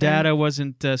Smith, your right there. data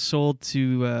wasn't sold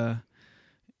to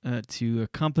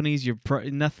companies.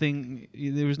 Nothing.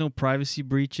 There was no privacy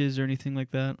breaches or anything like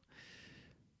that.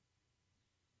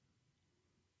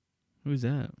 Who's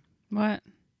that? What?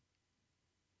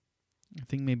 I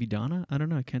think maybe Donna. I don't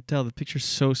know. I can't tell. The picture's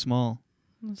so small.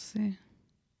 Let's see.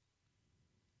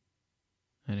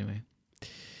 Anyway.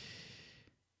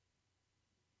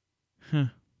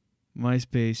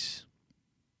 MySpace.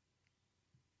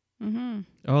 Mm-hmm.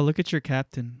 Oh, look at your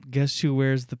captain. Guess who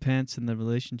wears the pants in the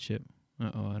relationship?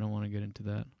 Uh-oh, I don't want to get into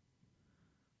that.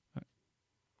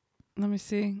 Let me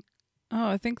see. Oh,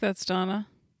 I think that's Donna.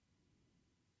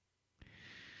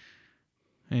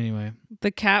 Anyway. The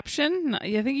caption?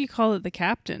 I think you called it the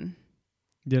captain.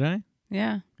 Did I?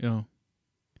 Yeah. Oh.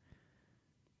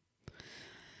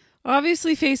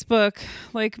 Obviously, Facebook,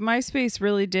 like MySpace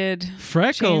really did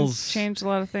Freckles. change a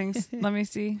lot of things. Let me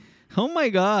see. Oh my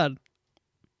God.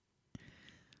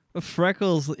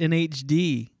 Freckles in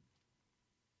HD.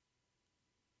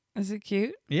 Is it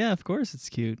cute? Yeah, of course it's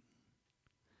cute.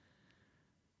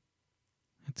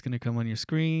 It's going to come on your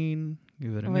screen.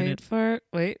 Give it a minute.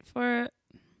 Wait for it.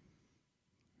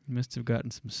 You must have gotten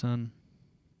some sun.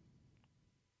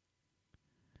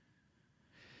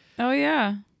 Oh,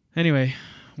 yeah. Anyway,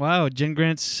 wow, Jen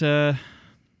Grant's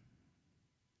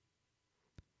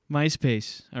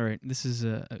MySpace. All right, this is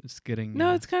it's getting...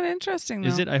 No, it's kind of interesting, though.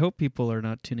 Is it? I hope people are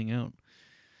not tuning out.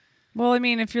 Well, I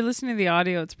mean, if you're listening to the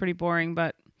audio, it's pretty boring,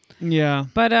 but... Yeah.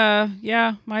 But,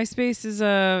 yeah, MySpace is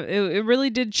it really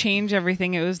did change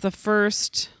everything. It was the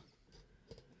first,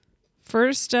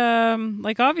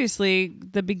 like, obviously,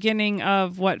 the beginning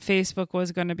of what Facebook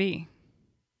was going to be.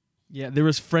 Yeah, there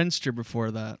was Friendster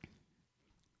before that.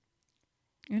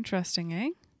 Interesting, eh?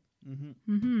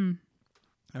 Mm-hmm. Mm-hmm.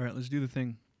 All right, let's do the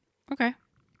thing. Okay.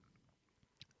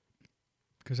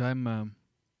 Because I'm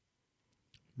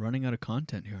running out of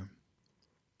content here.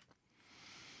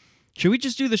 Should we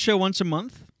just do the show once a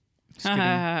month?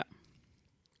 I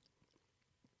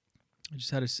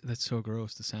just had that's so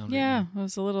gross, the sound. Yeah, it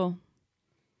was a little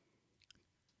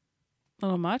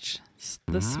much.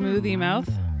 The smoothie mouth.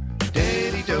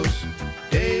 Daily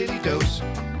dose,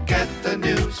 get the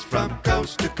news from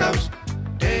coast to coast.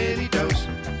 Daily dose,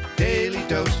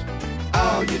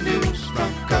 all your news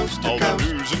from coast to All coast.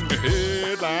 the news and the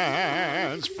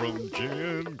headlines from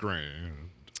Jen Grant.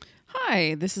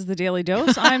 Hi, this is the Daily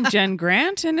Dose. I'm Jen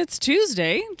Grant, and it's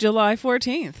Tuesday, July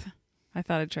 14th. I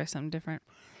thought I'd try something different.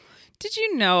 Did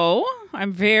you know?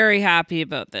 I'm very happy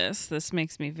about this. This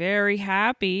makes me very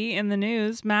happy. In the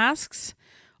news, masks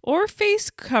or face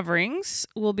coverings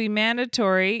will be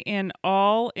mandatory in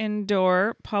all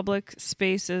indoor public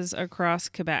spaces across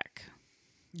Quebec.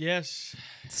 Yes.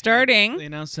 Starting... They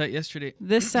announced that yesterday.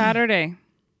 This Saturday.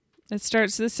 It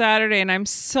starts this Saturday, and I'm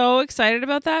so excited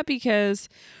about that because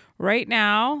right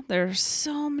now there are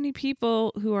so many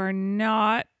people who are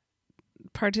not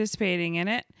participating in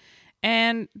it,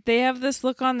 and they have this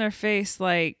look on their face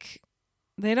like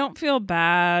they don't feel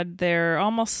bad. They're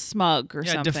almost smug or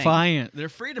something. Defiant. They're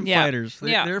freedom fighters.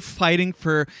 They're fighting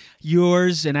for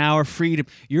yours and our freedom.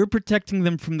 You're protecting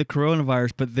them from the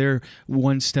coronavirus, but they're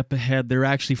one step ahead. They're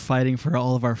actually fighting for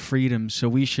all of our freedoms. So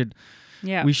we should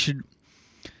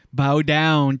bow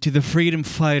down to the freedom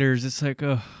fighters. It's like,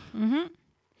 oh. Mm-hmm.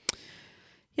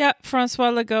 Yeah,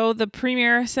 Francois Legault, the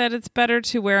premier, said it's better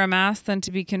to wear a mask than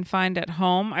to be confined at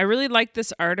home. I really like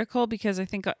this article because I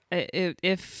think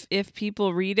if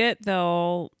people read it,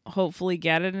 they'll hopefully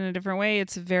get it in a different way.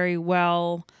 It's very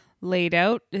well laid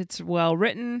out. It's well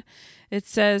written. It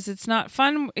says it's not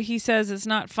fun. He says it's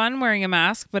not fun wearing a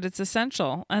mask, but it's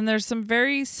essential. And there's some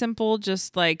very simple,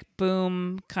 just like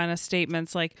boom kind of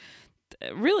statements like,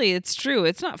 really, it's true.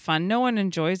 It's not fun. No one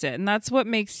enjoys it. And that's what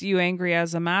makes you angry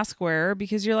as a mask wearer,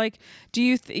 because you're like, do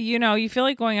you, you feel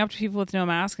like going up to people with no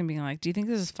mask and being like, do you think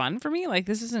this is fun for me? Like,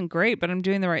 this isn't great, but I'm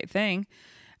doing the right thing.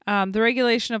 The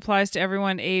regulation applies to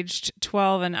everyone aged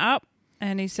 12 and up.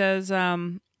 And he says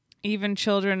even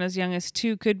children as young as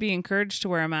 2 could be encouraged to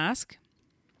wear a mask.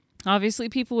 Obviously,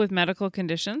 people with medical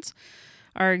conditions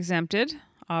are exempted,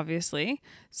 obviously.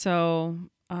 So,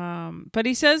 but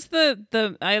he says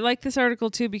I like this article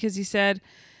too, because he said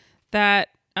that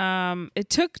it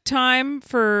took time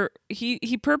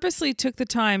he purposely took the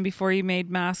time before he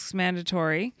made masks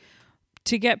mandatory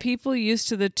to get people used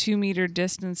to the 2 meter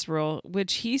distance rule,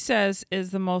 which he says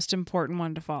is the most important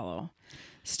one to follow.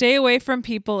 Stay away from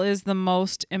people is the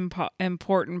most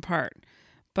important part.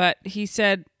 But he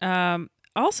said,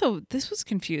 also, this was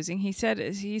confusing. He said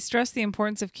he stressed the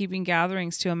importance of keeping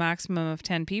gatherings to a maximum of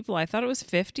 10 people. I thought it was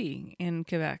 50 in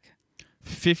Quebec.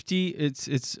 50,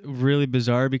 it's really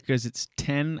bizarre because it's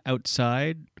 10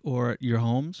 outside or at your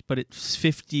homes, but it's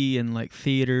 50 in like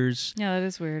theaters. Yeah, that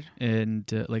is weird.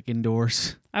 And like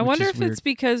indoors. I wonder if it's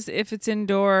because if it's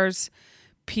indoors,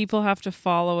 people have to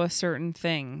follow a certain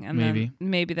thing, and then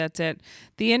maybe that's it.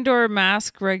 The indoor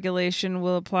mask regulation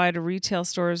will apply to retail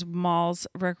stores, malls,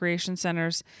 recreation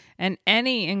centers, and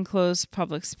any enclosed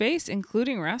public space,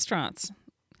 including restaurants.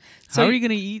 How are you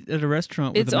going to eat at a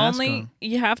restaurant with a mask on?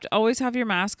 You have to always have your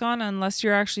mask on unless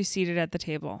you're actually seated at the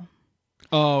table.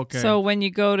 Oh, okay. So when you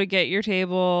go to get your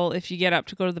table, if you get up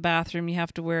to go to the bathroom, you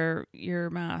have to wear your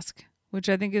mask, which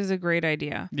I think is a great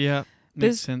idea. Yeah.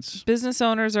 Makes sense. Business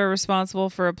owners are responsible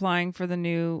for applying for the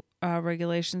new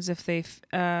regulations if they,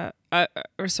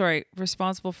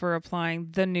 responsible for applying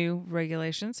the new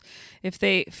regulations. If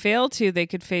they fail to, they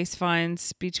could face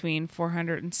fines between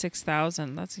 $400 and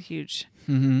 $6,000. That's a huge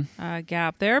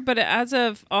gap there. But as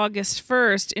of August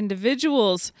 1st,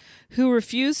 individuals who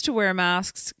refuse to wear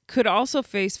masks could also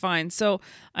face fines. So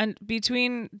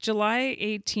between July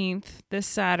 18th, this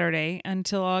Saturday,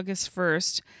 until August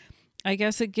 1st, I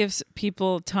guess it gives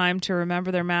people time to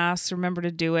remember their masks, remember to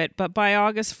do it. But by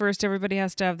August 1st, everybody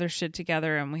has to have their shit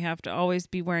together, and we have to always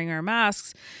be wearing our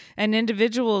masks. And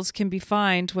individuals can be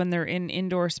fined when they're in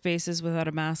indoor spaces without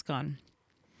a mask on.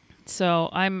 So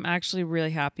I'm actually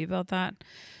really happy about that.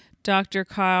 Dr.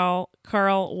 Carl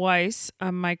Weiss, a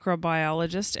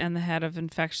microbiologist and the head of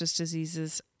infectious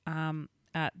diseases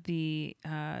at the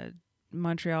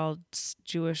Montreal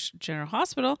Jewish General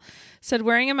Hospital, said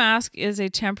wearing a mask is a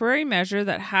temporary measure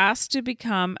that has to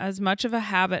become as much of a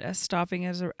habit as stopping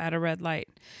at a red light.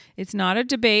 It's not a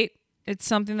debate. It's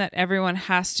something that everyone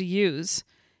has to use.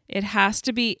 It has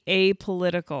to be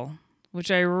apolitical, which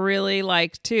I really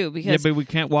like too. Because but we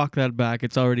can't walk that back.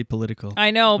 It's already political.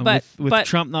 I know, but with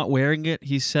Trump not wearing it,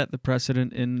 he set the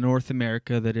precedent in North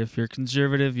America that if you're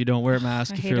conservative, you don't wear a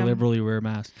mask. If you're liberal, you wear a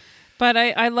mask. But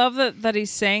I love that he's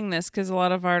saying this, because a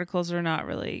lot of articles are not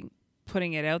really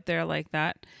putting it out there like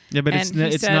that. Yeah, but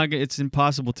it's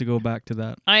impossible to go back to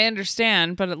that. I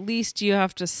understand, but at least you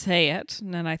have to say it,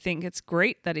 and I think it's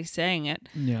great that he's saying it.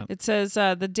 Yeah. It says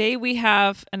the day we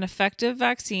have an effective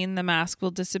vaccine, the mask will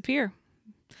disappear.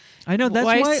 I know that's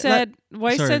Weiss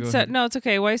why. No, it's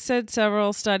okay. Weiss said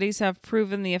several studies have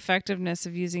proven the effectiveness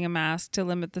of using a mask to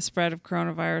limit the spread of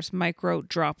coronavirus micro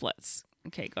droplets.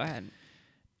 Okay, go ahead.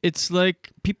 It's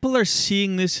like people are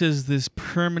seeing this as this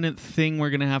permanent thing. We're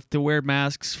going to have to wear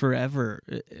masks forever.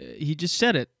 He just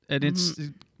said it. And it's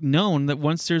known that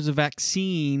once there's a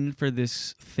vaccine for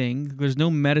this thing, there's no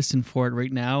medicine for it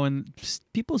right now. And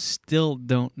people still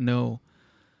don't know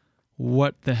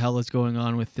what the hell is going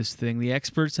on with this thing. The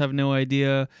experts have no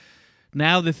idea.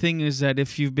 Now the thing is that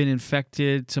if you've been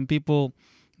infected, some people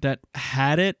that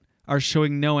had it are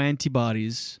showing no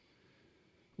antibodies,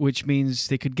 which means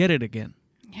they could get it again.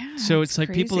 Yeah, so it's like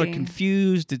crazy. People are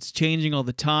confused. It's changing all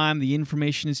the time. The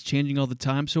information is changing all the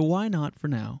time. So why not for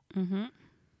now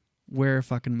wear a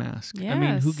fucking mask? Yes. I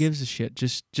mean, who gives a shit?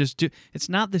 Just do. It's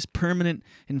not this permanent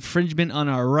infringement on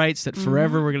our rights that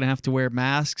forever we're going to have to wear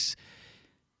masks.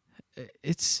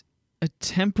 It's a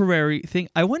temporary thing.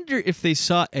 I wonder if they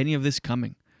saw any of this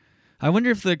coming. I wonder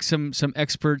if like some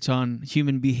experts on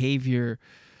human behavior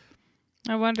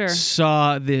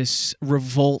saw this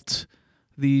revolt,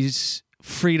 these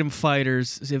freedom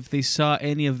fighters, if they saw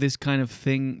any of this kind of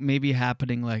thing maybe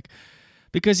happening, like,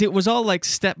 because it was all like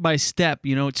step by step,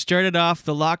 you know. It started off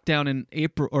the lockdown in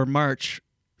April or March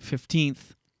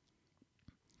 15th,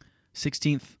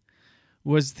 16th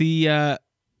was the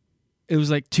it was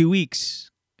like 2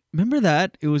 weeks, remember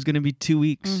that? It was going to be 2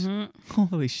 weeks. Mm-hmm.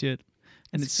 Holy shit.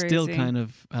 And it's It's still crazy. kind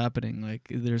of happening. Like,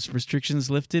 there's restrictions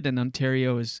lifted, and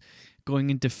Ontario is going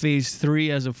into phase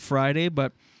 3 as of Friday.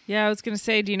 But Yeah, I was going to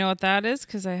say, do you know what that is?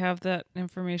 Because I have that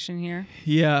information here.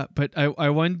 yeah, but I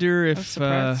wonder was if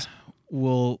surprised.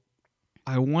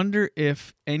 I wonder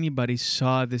if anybody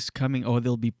saw this coming. Oh,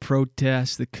 there'll be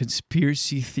protests, the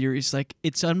conspiracy theories. Like,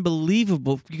 it's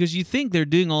unbelievable because you think they're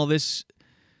doing all this.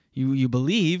 You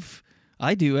believe,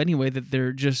 I do anyway, that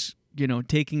they're just,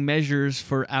 taking measures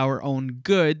for our own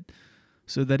good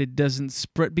so that it doesn't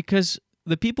spread. Because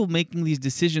the people making these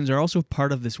decisions are also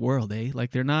part of this world, eh?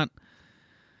 Like, they're not,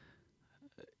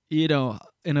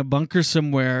 in a bunker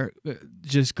somewhere,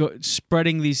 just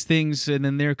spreading these things, and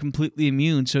then they're completely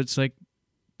immune. So it's like,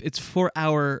 it's for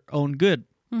our own good.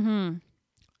 Mm-hmm.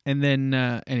 And then,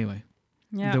 anyway,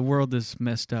 Yeah. the world is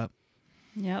messed up.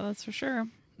 Yeah, that's for sure.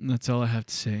 That's all I have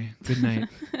to say. Good night.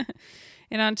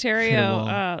 In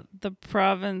Ontario, the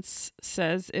province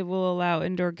says it will allow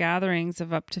indoor gatherings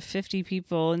of up to 50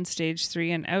 people in stage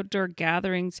 3 and outdoor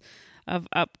gatherings of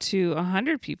up to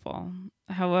 100 people.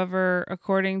 However,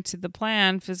 according to the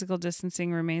plan, physical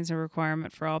distancing remains a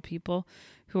requirement for all people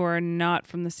who are not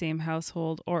from the same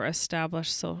household or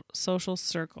established social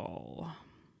circle.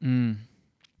 Mm.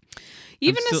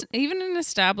 Even an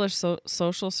established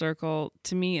social circle,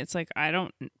 to me, it's like, I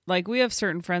don't, like, we have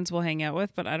certain friends we'll hang out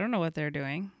with, but I don't know what they're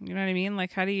doing. You know what I mean?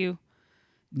 Like, how do you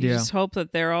just hope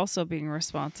that they're also being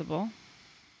responsible?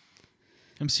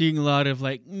 I'm seeing a lot of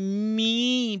like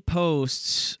me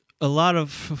posts. A lot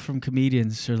of from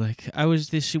comedians are like,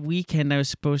 this weekend I was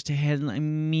supposed to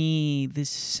headline me. This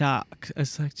sucks.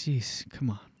 It's like, geez, come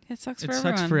on. It sucks It for sucks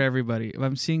everyone. for everybody.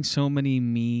 I'm seeing so many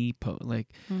me like,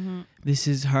 this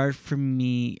is hard for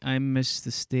me. I miss the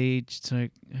stage. It's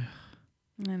like,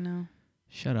 I know.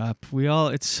 Shut up.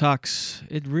 It sucks.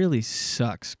 It really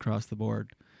sucks across the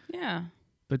board. Yeah.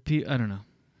 But I don't know.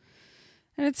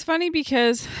 And it's funny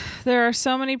because there are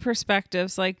so many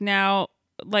perspectives. Like now,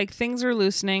 like things are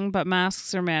loosening, but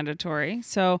masks are mandatory.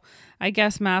 So I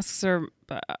guess masks are,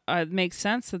 it makes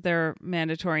sense that they're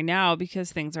mandatory now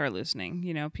because things are loosening.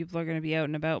 People are going to be out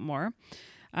and about more.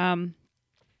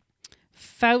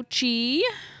 Fauci,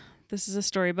 this is a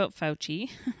story about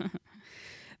Fauci.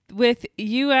 With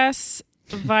U.S.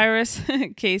 virus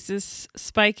cases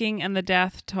spiking and the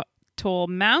death toll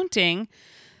mounting,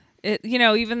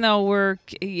 even though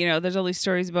there's all these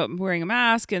stories about wearing a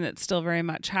mask and it's still very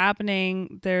much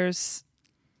happening. There's,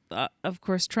 of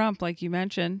course, Trump, like you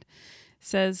mentioned,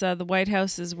 says the White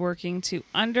House is working to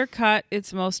undercut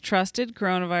its most trusted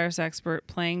coronavirus expert,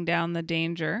 playing down the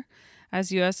danger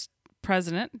as U.S.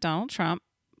 President Donald Trump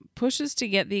pushes to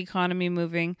get the economy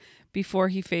moving before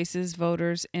he faces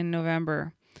voters in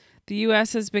November. The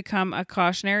U.S. has become a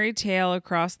cautionary tale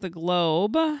across the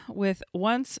globe, with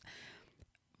once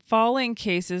falling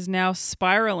cases now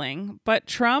spiraling. But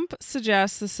Trump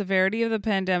suggests the severity of the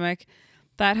pandemic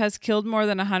that has killed more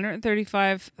than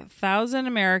 135,000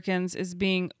 Americans is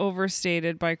being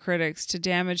overstated by critics to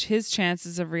damage his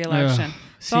chances of re-election.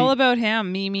 It's all about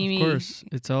him. Me. Of course.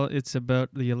 It's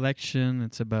about the election.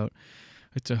 It's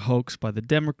a hoax by the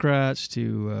Democrats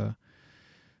to...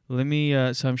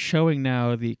 so I'm showing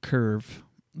now the curve,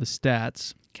 the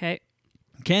stats. Okay.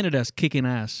 Canada's kicking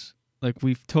ass. Like,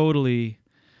 we've totally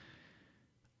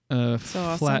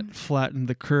awesome. flattened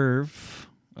the curve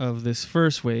of this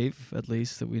first wave, at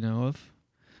least that we know of.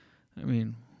 I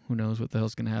mean, who knows what the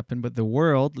hell's going to happen. But the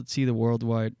world, let's see the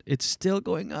worldwide. It's still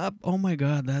going up. Oh, my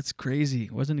God, that's crazy.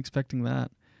 Wasn't expecting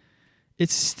that.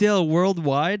 It's still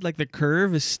worldwide, like the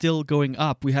curve is still going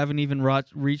up. We haven't even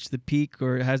reached the peak,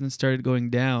 or it hasn't started going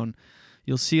down.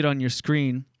 You'll see it on your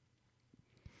screen.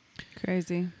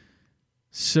 Crazy.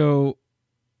 So,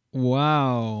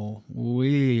 wow.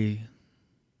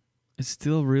 It's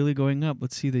still really going up.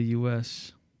 Let's see the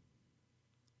U.S.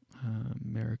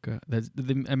 America.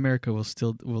 America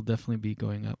will definitely be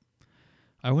going up.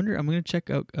 I wonder, I'm going to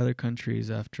check out other countries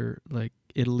after, like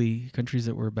Italy, countries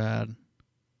that were bad.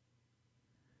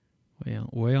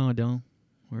 Voyons donc.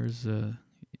 Where's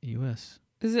U.S.?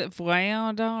 Is it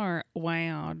voyons donc or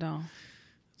voyons donc?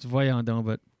 It's voyons donc,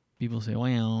 but people say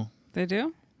voyons. They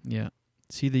do? Yeah.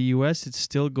 See, the U.S., it's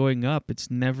still going up. It's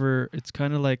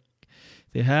kind of like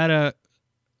they had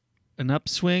an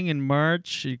upswing in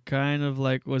March. It kind of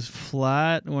like was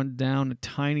flat, went down a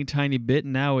tiny, tiny bit.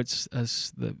 Now it's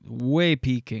way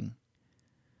peaking.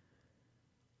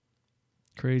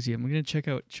 Crazy. I'm going to check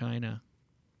out China.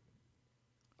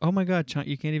 Oh my God,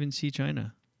 you can't even see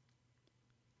China.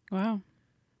 Wow.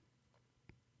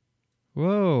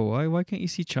 Whoa, why can't you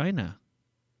see China?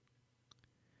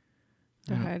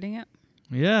 They're hiding it?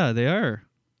 Yeah, they are.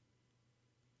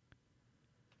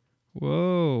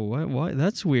 Whoa, what?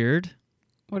 That's weird.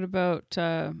 What about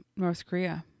North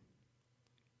Korea?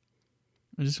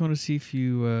 I just want to see if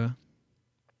you...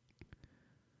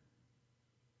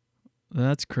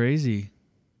 That's crazy.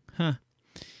 Huh.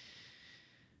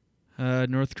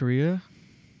 North Korea.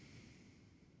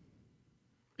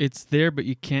 It's there, but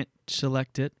you can't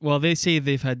select it. Well, they say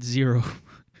they've had 0.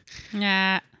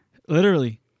 Nah.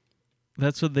 Literally.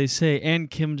 That's what they say. And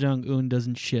Kim Jong-un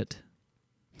doesn't shit.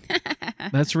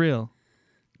 That's real.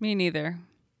 Me neither.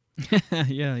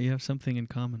 Yeah, you have something in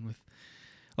common with...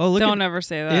 Oh, look! Don't ever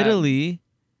say that. Italy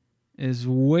is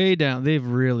way down. They've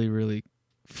really, really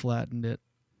flattened it.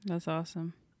 That's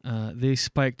awesome. They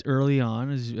spiked early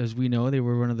on, as we know. They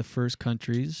were one of the first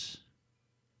countries.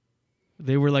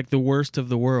 They were like the worst of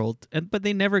the world, but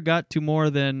they never got to more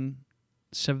than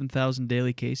 7,000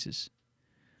 daily cases.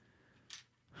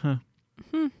 Huh.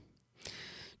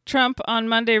 Trump on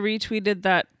Monday retweeted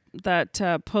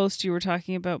that post you were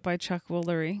talking about by Chuck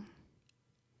Woolery.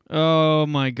 Oh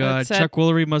my God! Chuck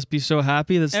Woolery must be so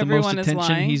happy. That's the most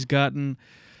attention he's gotten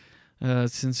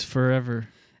since forever.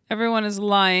 Everyone is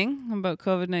lying about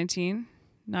COVID-19,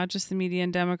 not just the media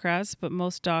and Democrats, but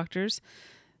most doctors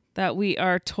that we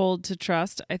are told to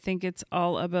trust. I think it's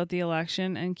all about the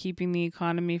election and keeping the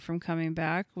economy from coming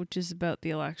back, which is about the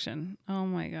election. Oh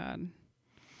my God.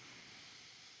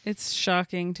 It's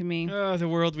shocking to me. Oh, the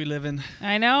world we live in.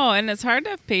 I know, and it's hard to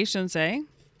have patience, eh?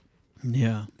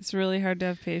 Yeah. It's really hard to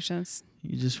have patience.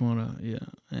 You just want to,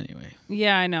 anyway.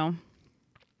 Yeah, I know.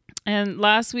 And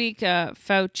last week,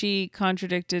 Fauci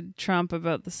contradicted Trump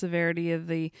about the severity of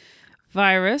the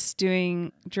virus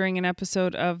during an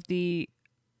episode of the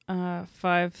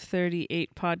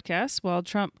 538 podcast. While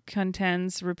Trump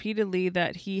contends repeatedly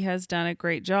that he has done a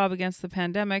great job against the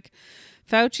pandemic,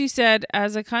 Fauci said,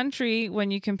 as a country,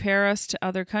 when you compare us to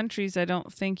other countries, I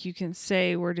don't think you can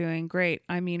say we're doing great.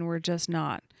 I mean, we're just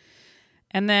not.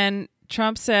 And then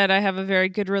Trump said, I have a very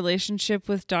good relationship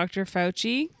with Dr.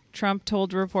 Fauci. Trump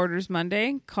told reporters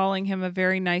Monday, calling him a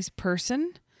very nice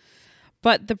person.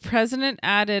 But the president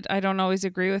added, I don't always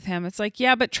agree with him. It's like,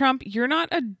 yeah, but Trump, you're not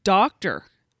a doctor.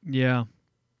 Yeah.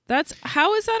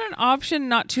 How is that an option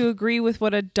not to agree with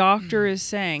what a doctor is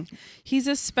saying? He's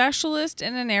a specialist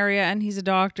in an area and he's a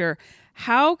doctor.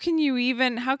 How can you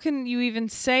even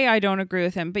say I don't agree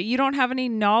with him, but you don't have any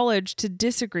knowledge to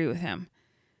disagree with him?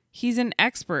 He's an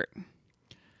expert.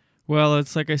 Well,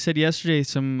 it's like I said yesterday,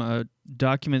 some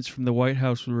documents from the White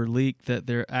House were leaked that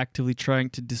they're actively trying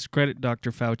to discredit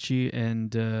Dr. Fauci,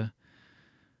 and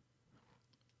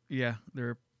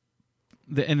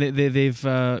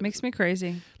they've makes me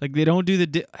crazy. Like they don't do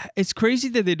it's crazy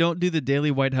that they don't do the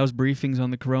daily White House briefings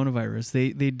on the coronavirus.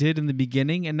 They did in the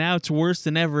beginning, and now it's worse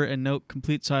than ever, and no,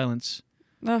 complete silence.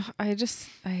 Oh, I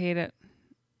hate it.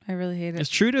 I really hate it. Is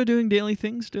Trudeau doing daily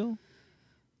things still?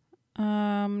 I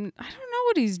don't know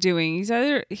what he's doing.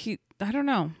 I don't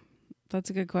know. That's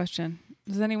a good question.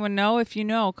 Does anyone know? If you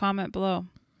know, comment below.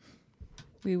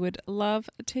 We would love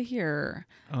to hear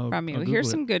from you. Here's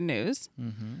some good news.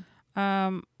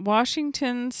 Mm-hmm.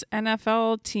 Washington's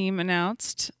NFL team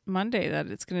announced Monday that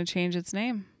it's going to change its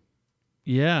name.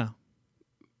 Yeah.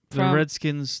 The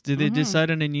Redskins, did they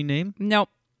decide on a new name? Nope.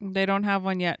 They don't have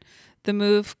one yet. The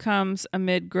move comes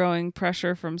amid growing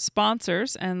pressure from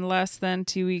sponsors and less than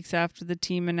 2 weeks after the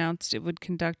team announced it would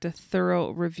conduct a thorough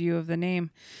review of the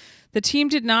name. The team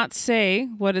did not say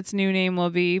what its new name will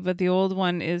be, but the old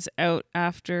one is out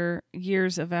after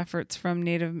years of efforts from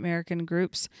Native American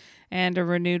groups and a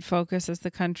renewed focus as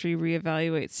the country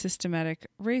reevaluates systematic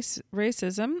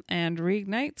racism and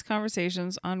reignites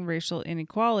conversations on racial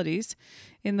inequalities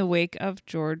in the wake of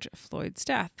George Floyd's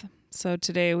death. So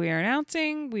today we are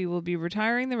announcing we will be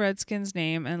retiring the Redskins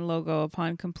name and logo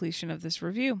upon completion of this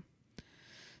review.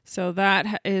 So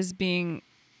that is being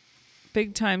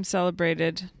big time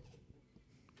celebrated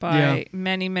by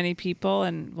many, many people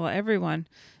and, well, everyone.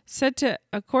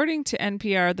 According to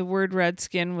NPR, the word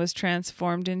Redskin was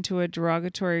transformed into a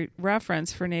derogatory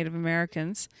reference for Native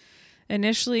Americans.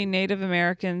 Initially, Native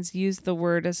Americans used the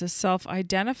word as a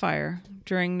self-identifier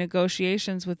during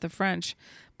negotiations with the French,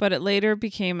 but it later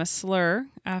became a slur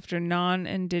after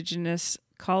non-Indigenous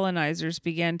colonizers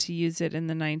began to use it in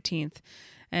the 19th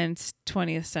and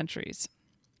 20th centuries.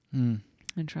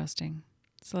 Interesting.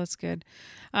 So that's good.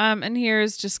 And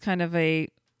here's just kind of a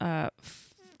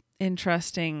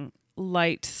interesting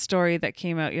light story that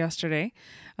came out yesterday.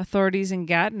 Authorities in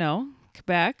Gatineau,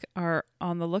 Quebec, are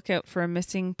on the lookout for a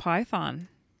missing python.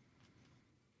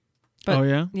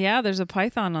 But, yeah, there's a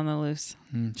python on the loose.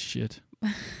 Shit.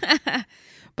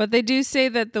 But they do say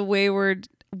that the wayward,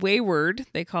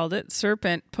 they called it,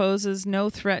 serpent poses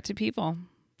no threat to people.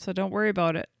 So don't worry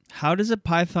about it. How does a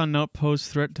python not pose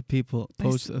threat to people?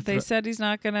 They said he's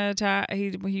not going to attack.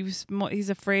 He's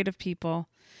afraid of people.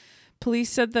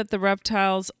 Police said that the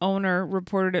reptile's owner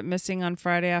reported it missing on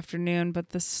Friday afternoon, but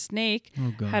the snake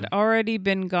had already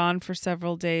been gone for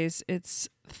several days. It's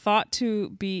thought to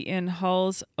be in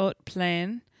Hull's Haute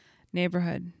Plaine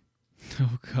neighborhood.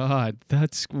 Oh, God.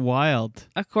 That's wild.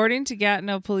 According to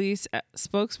Gatineau police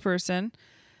spokesperson,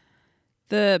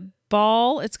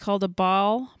 it's called a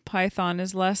ball python,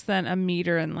 is less than a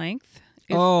meter in length.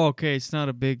 Okay. It's not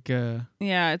a big...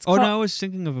 Yeah, it's no, I was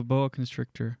thinking of a boa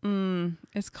constrictor.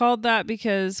 It's called that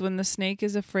because when the snake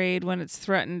is afraid, when it's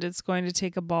threatened, it's going to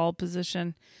take a ball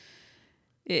position.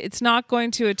 It's not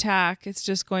going to attack. It's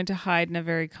just going to hide in a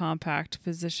very compact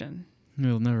position.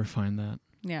 You'll never find that.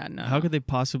 Yeah, no. How could they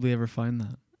possibly ever find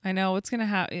that? I know. What's going to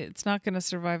happen? It's not going to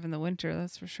survive in the winter,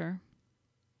 that's for sure.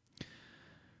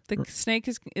 The snake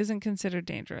isn't considered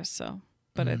dangerous, so...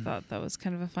 But I thought that was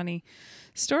kind of a funny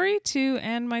story to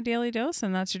end my daily dose,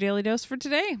 and that's your daily dose for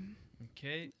today.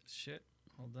 Okay, shit.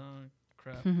 Hold on.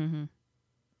 Crap.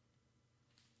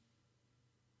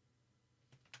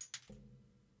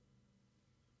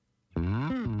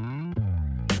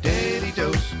 Daily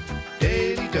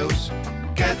dose,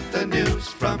 get the news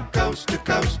from coast to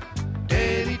coast.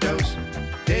 Daily dose,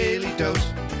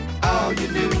 all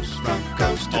your news from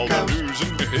coast to coast. All the news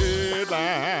and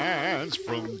headlines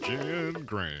from Jen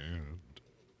Grant.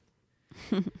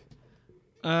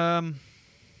 Let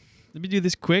me do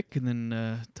this quick and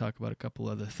then talk about a couple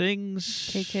other things.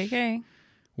 KKK.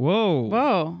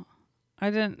 Whoa. I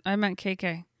meant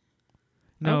KK.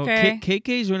 No, okay.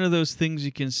 KK is one of those things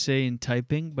you can say in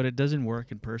typing, but it doesn't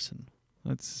work in person.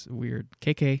 That's weird.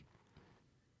 KK.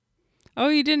 Oh,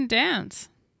 you didn't dance.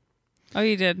 Oh,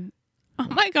 you did. Oh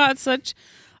my God, such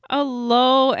a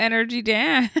low energy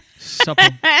dance. Subtle.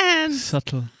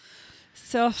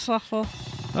 So subtle.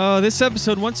 Oh, this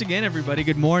episode, once again, everybody,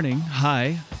 good morning.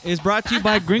 Hi. Is brought to you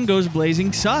by Gringos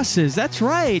Blazing Sauces. That's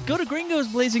right. Go to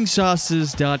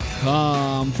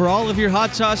gringosblazingsauces.com for all of your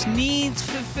hot sauce needs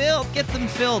fulfilled. Get them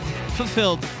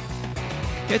fulfilled.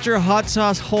 Get your hot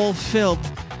sauce hole filled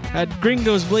at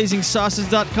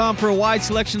gringosblazingsauces.com for a wide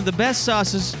selection of the best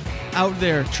sauces out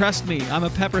there. Trust me, I'm a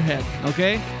pepperhead,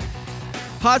 okay?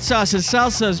 Hot sauces,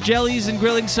 salsas, jellies, and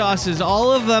grilling sauces,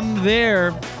 all of them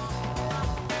there.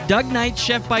 Doug Knight,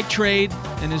 chef by trade,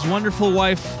 and his wonderful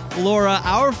wife, Laura,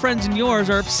 our friends and yours,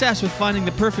 are obsessed with finding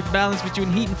the perfect balance between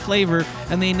heat and flavor,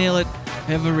 and they nail it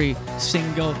every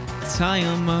single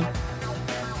time.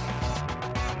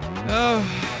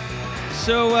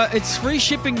 So it's free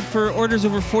shipping for orders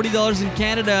over $40 in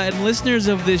Canada, and listeners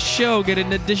of this show get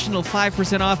an additional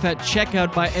 5% off at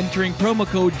checkout by entering promo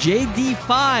code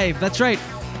JD5. That's right.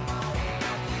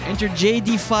 Enter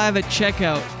JD5 at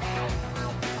checkout.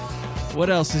 What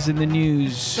else is in the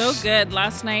news? So good.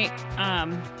 Last night,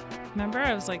 remember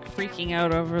I was like freaking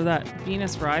out over that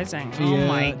Venus Rising. Oh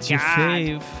my it's God.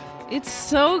 Your fave. It's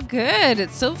so good.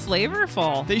 It's so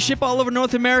flavorful. They ship all over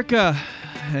North America,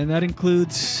 and that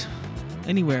includes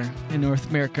anywhere in North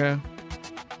America.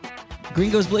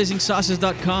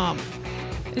 gringosblazingsauces.com.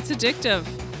 It's addictive.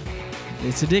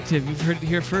 It's addictive. You've heard it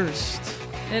here first.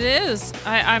 It is.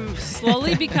 I'm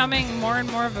slowly becoming more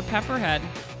and more of a pepperhead.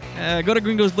 Go to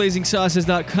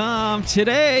gringosblazingsauces.com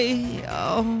today.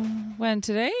 When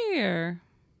today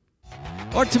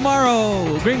or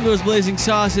tomorrow? Gringos Blazing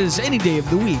Sauces any day of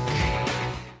the week.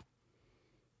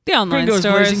 The online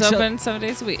store is open 7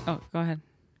 days a week. Oh, go ahead.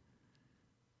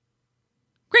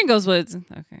 Gringos Blazing.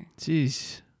 Okay.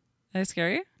 Jeez. Did I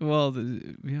scare you? Well,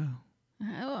 yeah.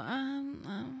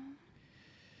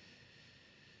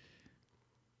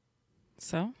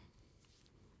 So?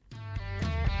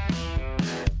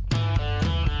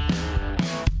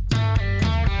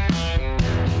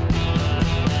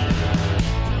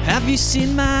 Have you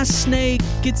seen my snake?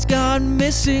 It's gone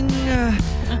missing.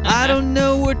 I don't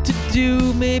know what to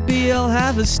do. Maybe I'll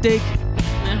have a steak.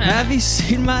 Have you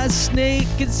seen my snake?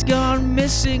 It's gone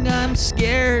missing. I'm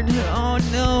scared. Oh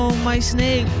no, my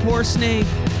snake. Poor snake.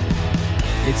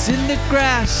 It's in the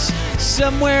grass,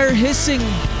 somewhere hissing.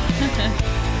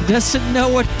 Doesn't know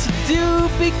what to do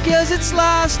because it's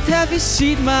lost. Have you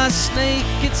seen my snake?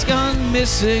 It's gone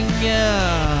missing.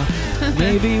 Yeah.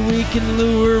 Maybe we can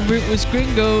lure it with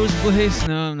Gringos Blaze.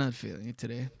 No, I'm not feeling it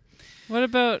today. What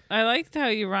about, I liked how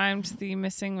you rhymed the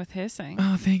missing with hissing.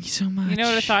 Oh, thank you so much. You know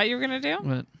what I thought you were going to do?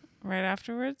 What? Right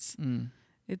afterwards?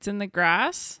 It's in the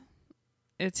grass.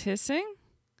 It's hissing.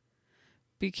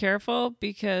 Be careful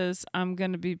because I'm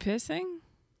going to be pissing.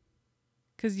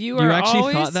 Because you actually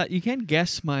always, thought that? You can't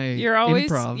guess my you're always,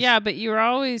 improv. Yeah, but you're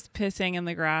always pissing in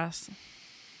the grass.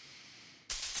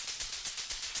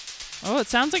 Oh, it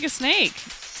sounds like a snake.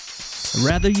 I'd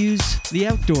rather use the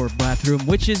outdoor bathroom,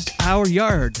 which is our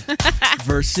yard,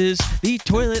 versus the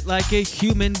toilet like a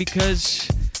human because...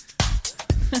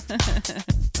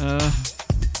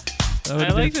 I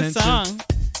like the song.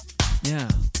 Yeah.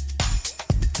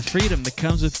 The freedom that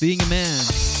comes with being a man.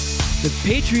 The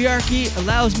patriarchy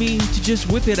allows me to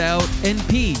just whip it out and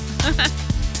pee.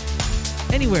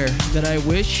 Anywhere that I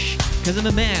wish, because I'm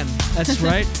a man. That's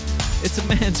right. It's a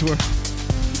man's work.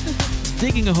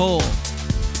 Digging a hole.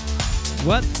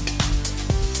 What?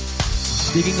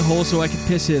 Digging a hole so I can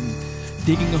piss in.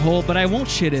 Digging a hole, but I won't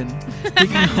shit in.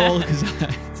 Digging a hole because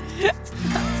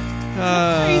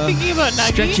Are you thinking about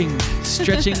Nuggie?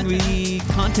 Stretching the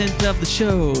content of the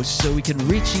show so we can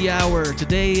reach the hour.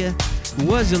 Today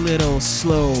was a little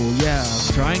slow. Yeah, I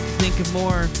was trying to think of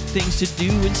more things to do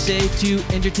and say to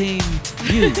entertain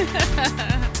you.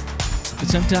 But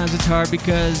sometimes it's hard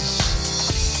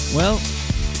because, well,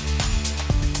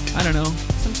 I don't know.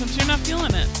 Sometimes you're not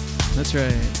feeling it. That's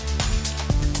right.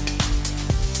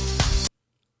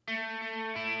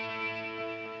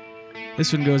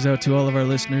 This one goes out to all of our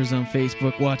listeners on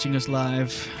Facebook watching us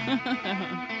live.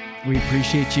 We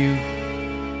appreciate you.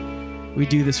 We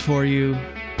do this for you.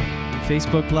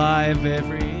 Facebook Live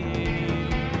every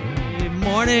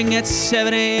morning at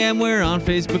 7 a.m. We're on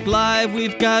Facebook Live.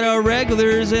 We've got our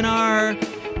regulars and our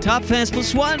top fans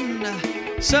plus one.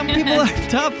 Some people are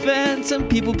top fans, some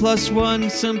people plus one,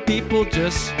 some people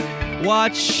just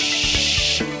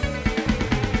watch.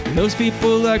 Those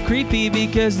people are creepy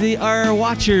because they are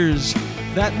watchers.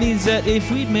 That means that if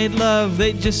we'd made love,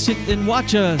 they'd just sit and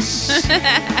watch us.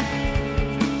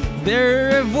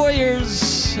 They're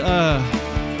voyeurs.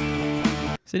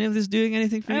 Is any of this doing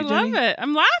anything for you, I Jenny? love it.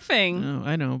 I'm laughing. No,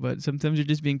 I know, but sometimes you're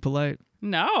just being polite.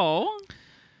 No.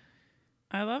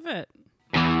 I love it.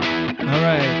 All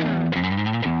right.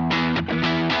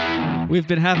 We've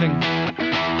been having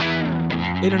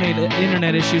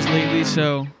internet issues lately,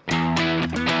 so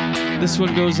this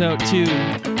one goes out to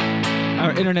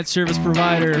our internet service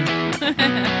provider. 1,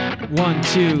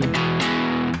 2.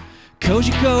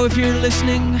 Kojiko, if you're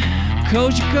listening.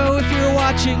 Kojiko, if you're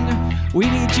watching. We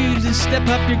need you to step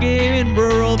up your game in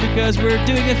rural because we're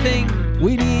doing a thing.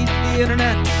 We need the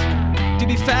internet to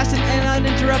be fast and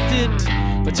uninterrupted.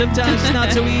 But sometimes it's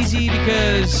not so easy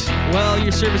because, well,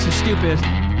 your service is stupid.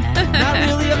 Not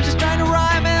really, I'm just trying to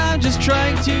rhyme and I'm just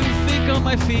trying to think on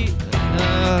my feet.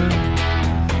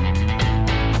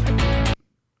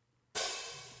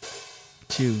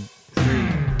 2, 3.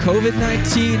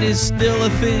 COVID-19 is still a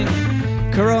thing.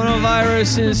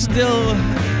 Coronavirus is still...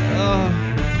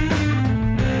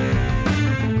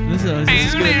 This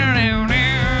is good.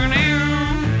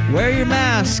 Wear your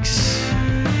masks.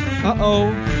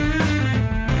 Uh-oh.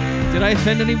 Did I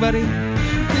offend anybody?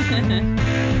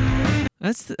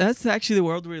 That's actually the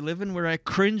world we live in, where I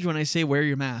cringe when I say wear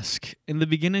your mask. In the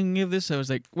beginning of this, I was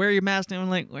like, wear your mask. And I'm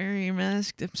like, wear your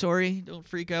mask. I'm sorry. Don't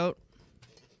freak out.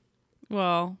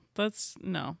 Well, that's...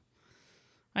 No.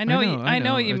 I know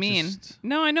what you mean.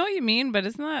 No, I know what you mean, but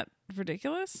isn't that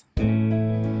ridiculous? All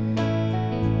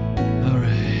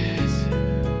right.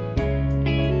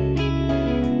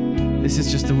 This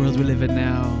is just the world we live in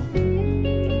now.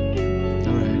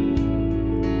 All right.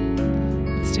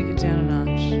 Let's take it down a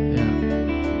notch.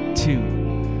 Yeah.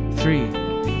 2, 3.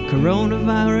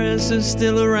 Coronavirus is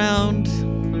still around.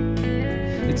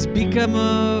 It's become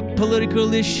a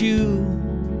political issue.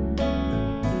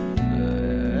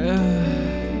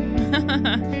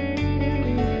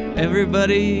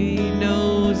 Everybody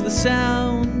knows the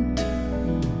sound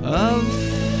of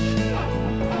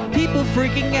people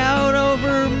freaking out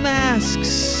over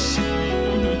masks.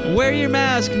 Wear your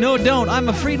mask. No, don't. I'm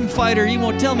a freedom fighter. You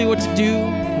won't tell me what to do.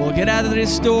 We'll get out of this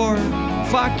store.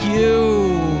 Fuck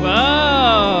you.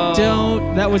 Whoa.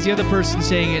 Don't. That was the other person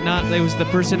saying it. It was the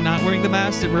person not wearing the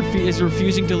mask that is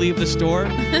refusing to leave the store.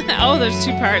 Oh, there's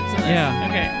 2 parts in this. Yeah.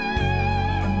 Okay.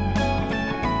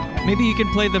 Maybe you can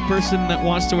play the person that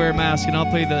wants to wear a mask, and I'll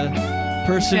play the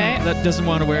person that doesn't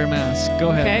want to wear a mask.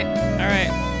 Go ahead. Okay. All right.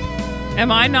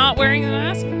 Am I not wearing the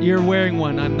mask? You're wearing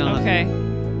one. I'm not. Okay.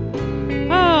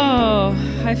 Oh,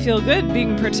 I feel good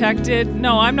being protected.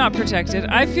 No, I'm not protected.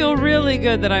 I feel really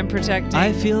good that I'm protected.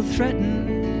 I feel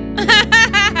threatened.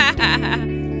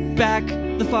 Back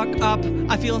the fuck up.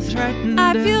 I feel threatened.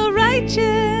 I feel righteous.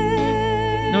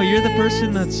 No, you're the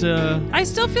person that's... I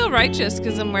still feel righteous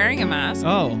because I'm wearing a mask.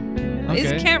 Oh,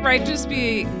 okay. Can't righteous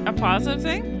be a positive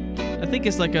thing? I think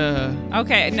it's like a...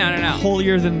 Okay, no.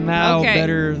 Holier than thou,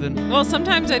 better than... Well,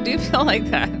 sometimes I do feel like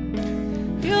that.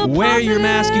 Wear your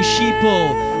mask, you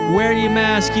sheeple. Wear your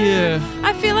mask, you...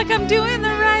 I feel like I'm doing the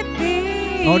right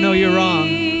thing. Oh, no, you're wrong.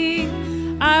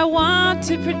 I want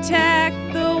to protect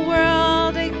the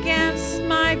world against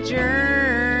my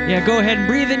germs. Yeah, go ahead and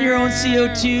breathe in your own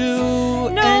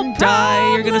CO2 and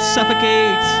die. You're going to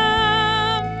suffocate.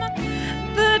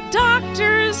 The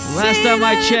doctors Last say time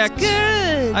I that's checked,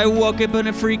 good. I woke up in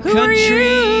a free Who are country.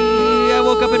 you I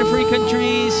woke up in a free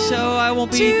country, so I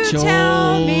won't be to told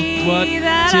tell me what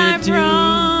that to I'm do.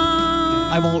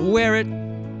 wrong. I won't wear it.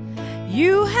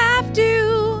 You have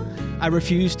to, I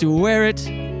refuse to wear it.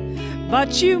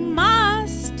 but you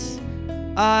must.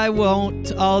 I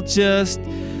won't. I'll just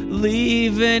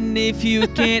leave. And if you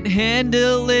can't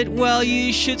handle it, well,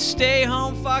 you should stay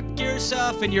home. Fuck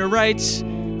yourself and your rights.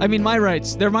 I mean, my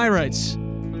rights. They're my rights.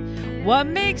 What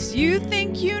makes you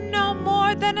think you know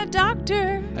more than a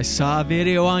doctor? I saw a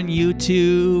video on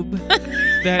YouTube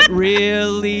that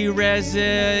really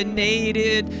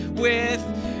resonated with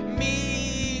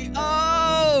me.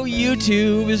 Oh,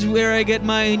 YouTube is where I get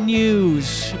my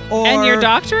news. Or And your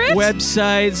doctorate?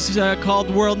 Websites called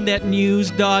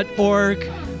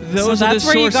worldnetnews.org. Those So are that's the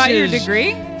where you sources. got your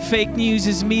degree? Fake news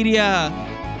is media.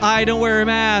 I don't wear a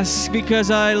mask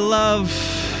because I love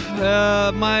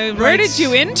my rights. Where did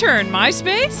you intern?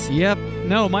 MySpace? Yep.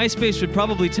 No, MySpace would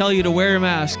probably tell you to wear a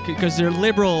mask because they're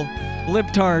liberal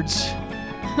libtards.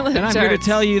 And I'm here to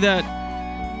tell you that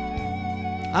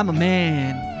I'm a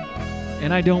man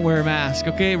and I don't wear a mask,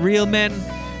 okay? Real men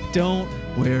don't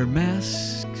wear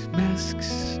masks.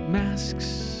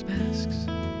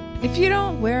 If you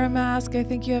don't wear a mask, I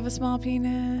think you have a small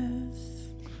penis.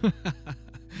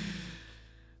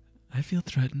 I feel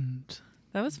threatened.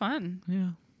 That was fun. Yeah.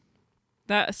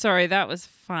 That was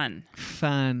fun.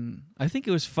 Fun. I think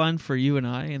it was fun for you and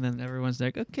I, and then everyone's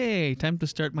like, okay, time to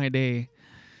start my day.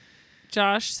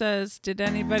 Josh says, did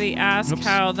anybody ask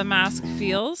how the mask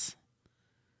feels?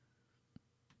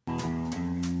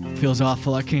 Feels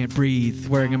awful. I can't breathe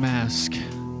wearing a mask.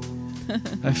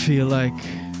 I feel like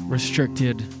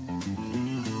restricted.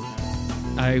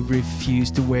 I refuse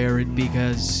to wear it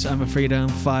because I'm afraid I'm a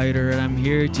fighter, and I'm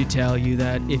here to tell you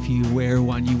that if you wear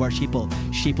one, you are sheeple.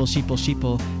 Sheeple.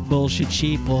 Bullshit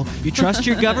sheeple. You trust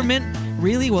your government?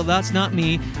 Really? Well, that's not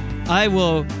me. I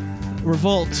will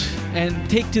revolt and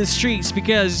take to the streets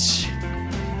because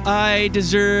I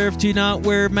deserve to not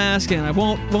wear a mask, and I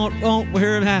won't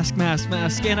wear a mask,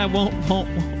 and I won't.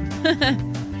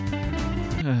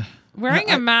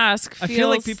 Wearing a mask feels... I feel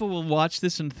like people will watch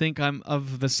this and think I'm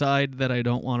of the side that I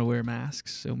don't want to wear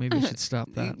masks, so maybe I should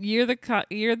stop that. You're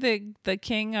the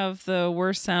king of the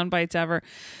worst sound bites ever.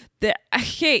 The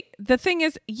thing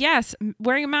is, yes,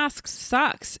 wearing a mask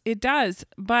sucks. It does.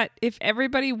 But if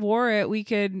everybody wore it, we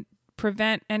could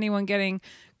prevent anyone getting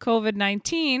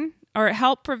COVID-19 or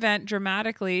help prevent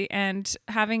dramatically. And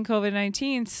having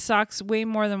COVID-19 sucks way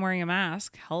more than wearing a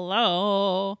mask.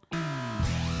 Hello.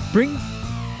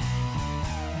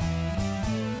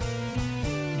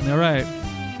 All right.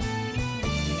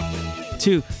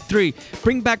 2, 3.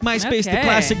 Bring back MySpace, the Okay.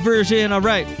 classic version. All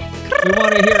right. We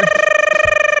want to hear.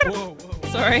 Whoa.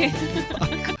 Sorry.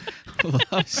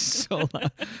 That was so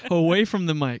loud. Away from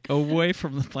the mic. Right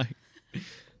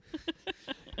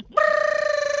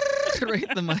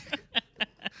in the mic.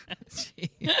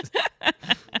 Jeez.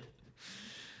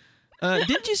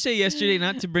 Didn't you say yesterday,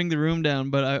 not to bring the room down,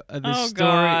 but the story?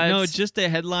 God. No, just a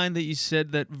headline that you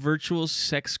said that virtual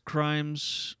sex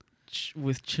crimes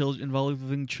with children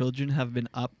involving children have been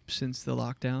up since the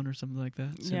lockdown or something like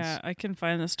that. Yeah, I can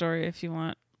find the story if you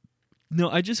want. No,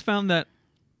 I just found that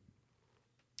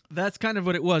that's kind of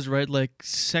what it was, right? Like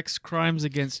sex crimes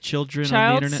against children on the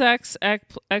Child internet. sex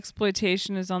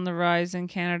exploitation is on the rise in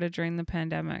Canada during the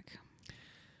pandemic.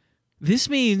 This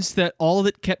means that all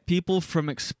that kept people from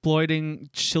exploiting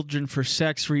children for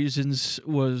sex reasons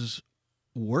was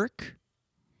work?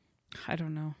 I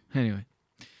don't know. Anyway.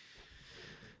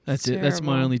 That's It's it. That's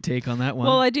my terrible. only take on that one.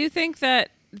 Well, I do think that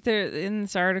there in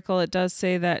this article it does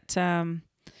say that let's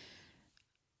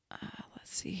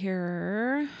see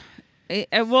here.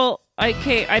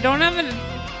 I don't have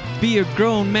an... Be a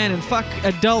grown man and fuck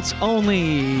adults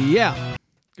only. Yeah.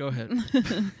 Go ahead.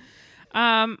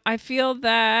 I feel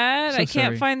that So I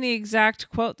can't sorry. find the exact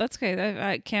quote. That's okay.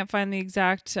 I can't find the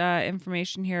exact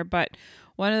information here, but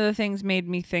one of the things made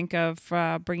me think of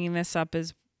bringing this up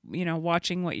is,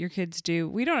 watching what your kids do.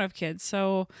 We don't have kids,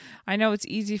 so I know it's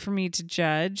easy for me to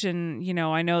judge, and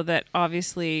I know that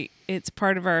obviously it's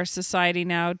part of our society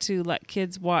now to let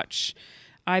kids watch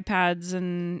iPads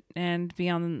and be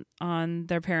on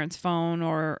their parents' phone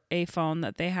or a phone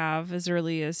that they have as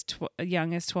early as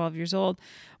young as 12 years old.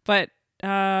 But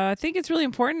I think it's really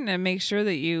important to make sure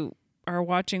that you are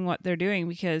watching what they're doing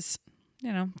because,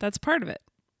 that's part of it.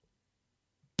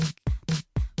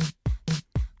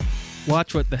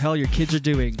 watch what the hell your kids are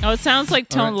doing. Oh, it sounds like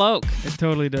Tone Loc. It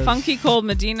totally does. Funky Cold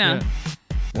Medina. Yeah.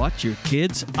 Watch your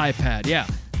kids' iPad. Yeah.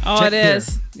 Oh, it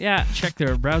is. Yeah. Check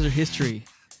their browser history.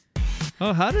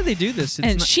 Oh, how do they do this?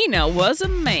 And Sheena was a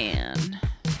man.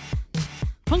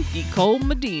 Funky Cold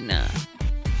Medina.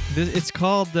 It's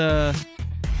called Hubba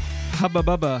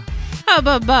Bubba.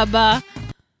 Hubba Bubba.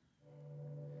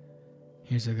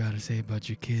 Here's what I gotta say about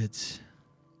your kids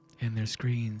and their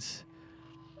screens.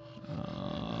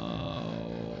 Oh.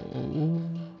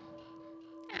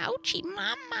 Ouchie,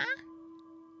 mama.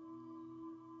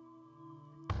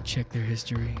 Check their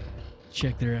history.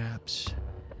 Check their apps.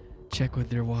 Check what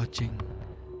they're watching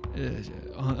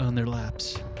on their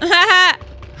laps.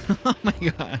 Oh my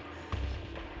god.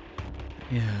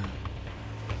 Yeah.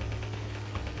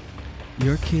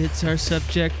 Your kids are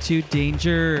subject to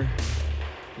danger.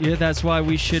 Yeah, that's why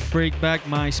we should bring back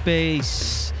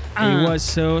MySpace. It was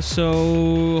so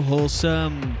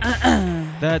wholesome.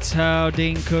 That's how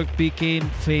Dane Cook became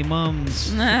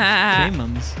famous.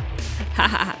 Famous?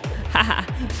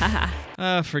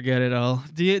 Forget it all.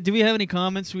 Do we have any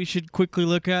comments we should quickly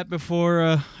look at before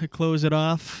I close it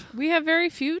off? We have very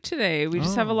few today. We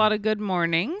just have a lot of good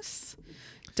mornings.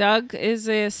 Doug is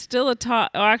still a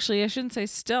top. Oh, actually, I shouldn't say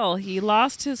still. He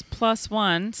lost his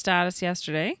 +1 status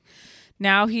yesterday.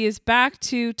 Now he is back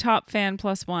to top fan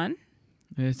 +1.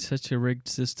 It's such a rigged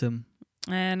system.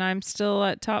 And I'm still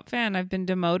at top fan. I've been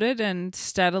demoted and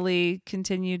steadily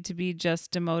continued to be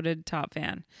just demoted top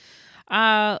fan.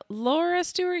 Laura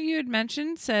Stewart, you had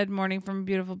mentioned, said morning from a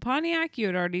beautiful Pontiac. You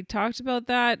had already talked about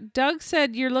that. Doug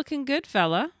said, you're looking good,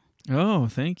 fella. Oh,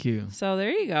 thank you. So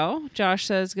there you go. Josh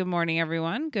says, good morning,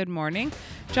 everyone. Good morning.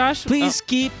 Josh, please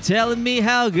keep telling me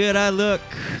how good I look.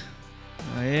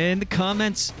 In the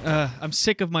comments, I'm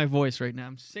sick of my voice right now.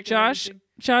 I'm sick of everything.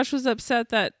 Josh was upset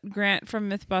that Grant from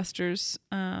Mythbusters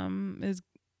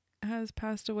has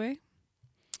passed away.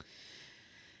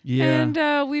 Yeah.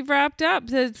 And we've wrapped up.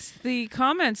 That's the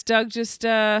comments. Doug just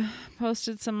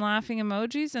posted some laughing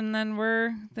emojis, and then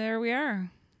there we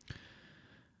are.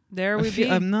 There we be.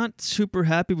 I'm not super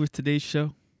happy with today's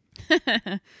show.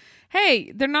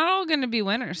 Hey, they're not all going to be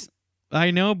winners. I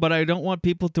know, but I don't want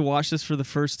people to watch this for the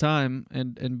first time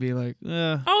and be like,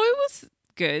 Oh, it was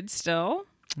good still.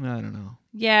 I don't know.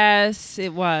 Yes,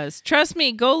 it was. Trust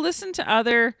me, go listen to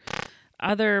other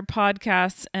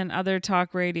podcasts and other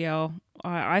talk radio.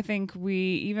 I think we,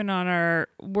 even on our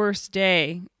worst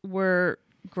day, we're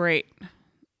great.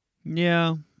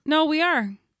 Yeah. No, we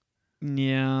are.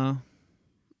 Yeah.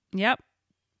 Yep.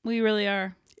 We really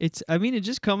are. It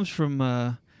just comes from,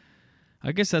 I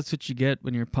guess that's what you get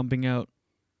when you're pumping out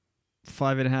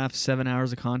 5.5, 7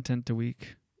 hours of content a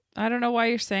week. I don't know why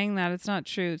you're saying that. It's not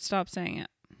true. Stop saying it.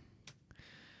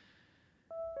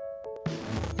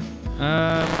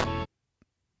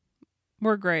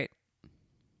 We're great.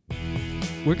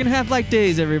 We're gonna have like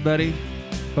days, everybody,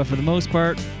 but for the most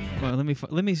part, well, let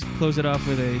me close it off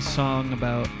with a song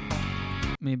about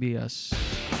maybe us.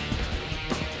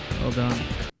 Hold on.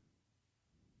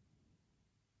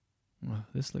 Well,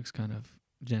 this looks kind of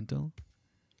gentle.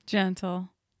 Gentle.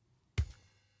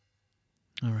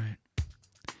 All right.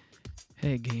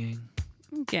 Hey, gang.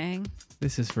 Gang.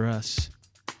 This is for us.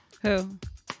 Who?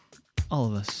 All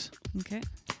of us. Okay.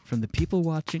 From the people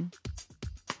watching,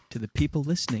 to the people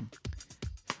listening,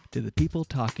 to the people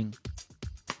talking,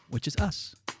 which is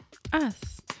us.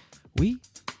 Us. We?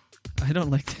 I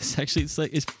don't like this. Actually,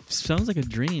 it sounds like a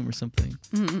dream or something.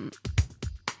 Mm-mm.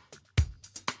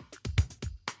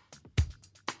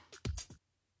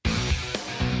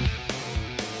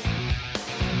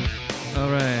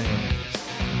 All right.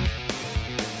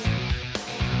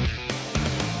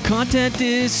 Content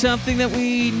is something that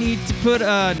we need to put.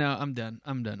 No, I'm done.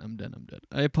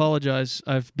 I apologize.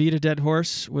 I've beat a dead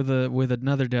horse with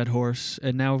another dead horse,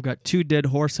 and now we've got 2 dead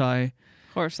horse-eye.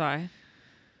 Horse-eye.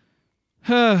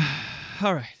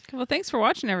 All right. Well, thanks for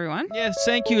watching, everyone. Yes,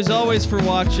 thank you as always for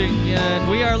watching.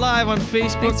 And we are live on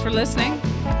Facebook. Thanks for listening.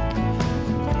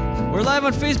 We're live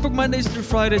on Facebook Mondays through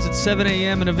Fridays at 7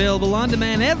 a.m. and available on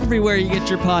demand everywhere you get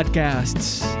your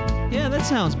podcasts. Yeah, that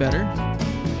sounds better.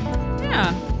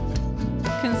 Yeah.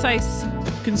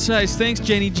 Concise. Thanks,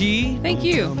 Jenny G. Thank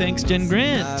you. Thanks, Jen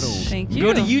Grant. Thank you.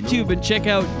 Go to YouTube and check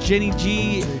out Jenny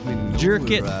G Jerk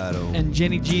It and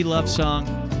Jenny G Love Song.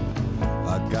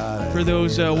 For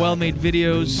those well-made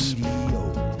videos,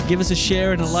 give us a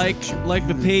share and a like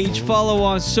the page, follow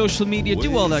on social media,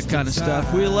 do all that kind of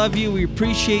stuff. We love you. We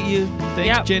appreciate you.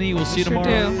 Thanks, Jenny. We'll see you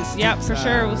tomorrow. Do. Yep, for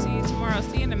sure. We'll see you tomorrow.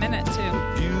 See you in a minute, too.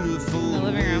 In the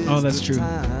living room. Oh, that's true.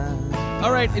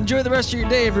 All right, enjoy the rest of your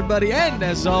day, everybody. And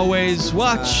as always,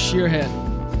 watch your head.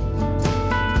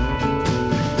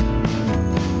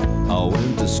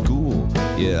 went to school,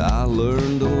 yeah, I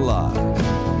learned a lot.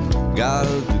 Got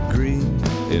a degree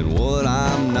in what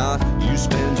I'm not. You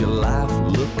spend your life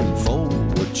looking for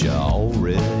what you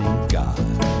already got.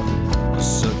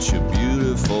 Such a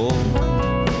beautiful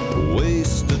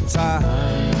waste of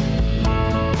time.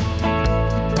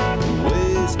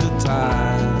 Waste of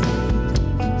time.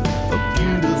 A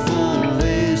beautiful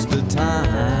waste of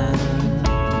time.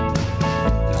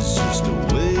 It's just a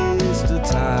waste of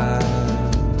time.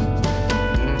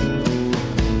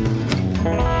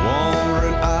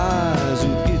 Wandering eyes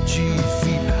and itchy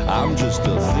feet. I'm just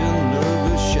a thin,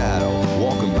 nervous shadow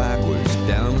walking backwards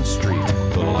down the street.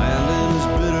 The landing is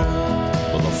bitter,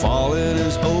 but the falling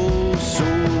is oh so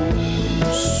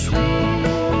sweet.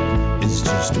 It's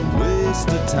just a waste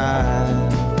of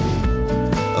time.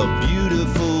 A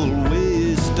beautiful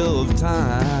waste of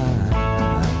time.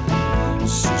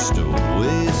 It's just a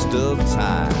waste of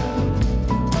time.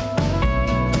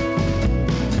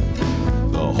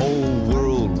 The whole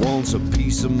world wants a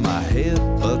piece of my head,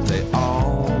 but they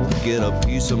all get a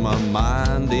piece of my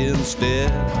mind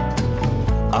instead.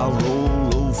 I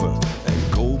roll over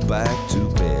and go back to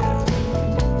bed.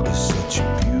 It's such a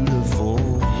beautiful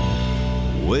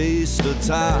waste of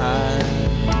time.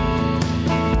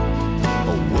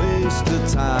 A waste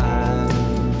of time.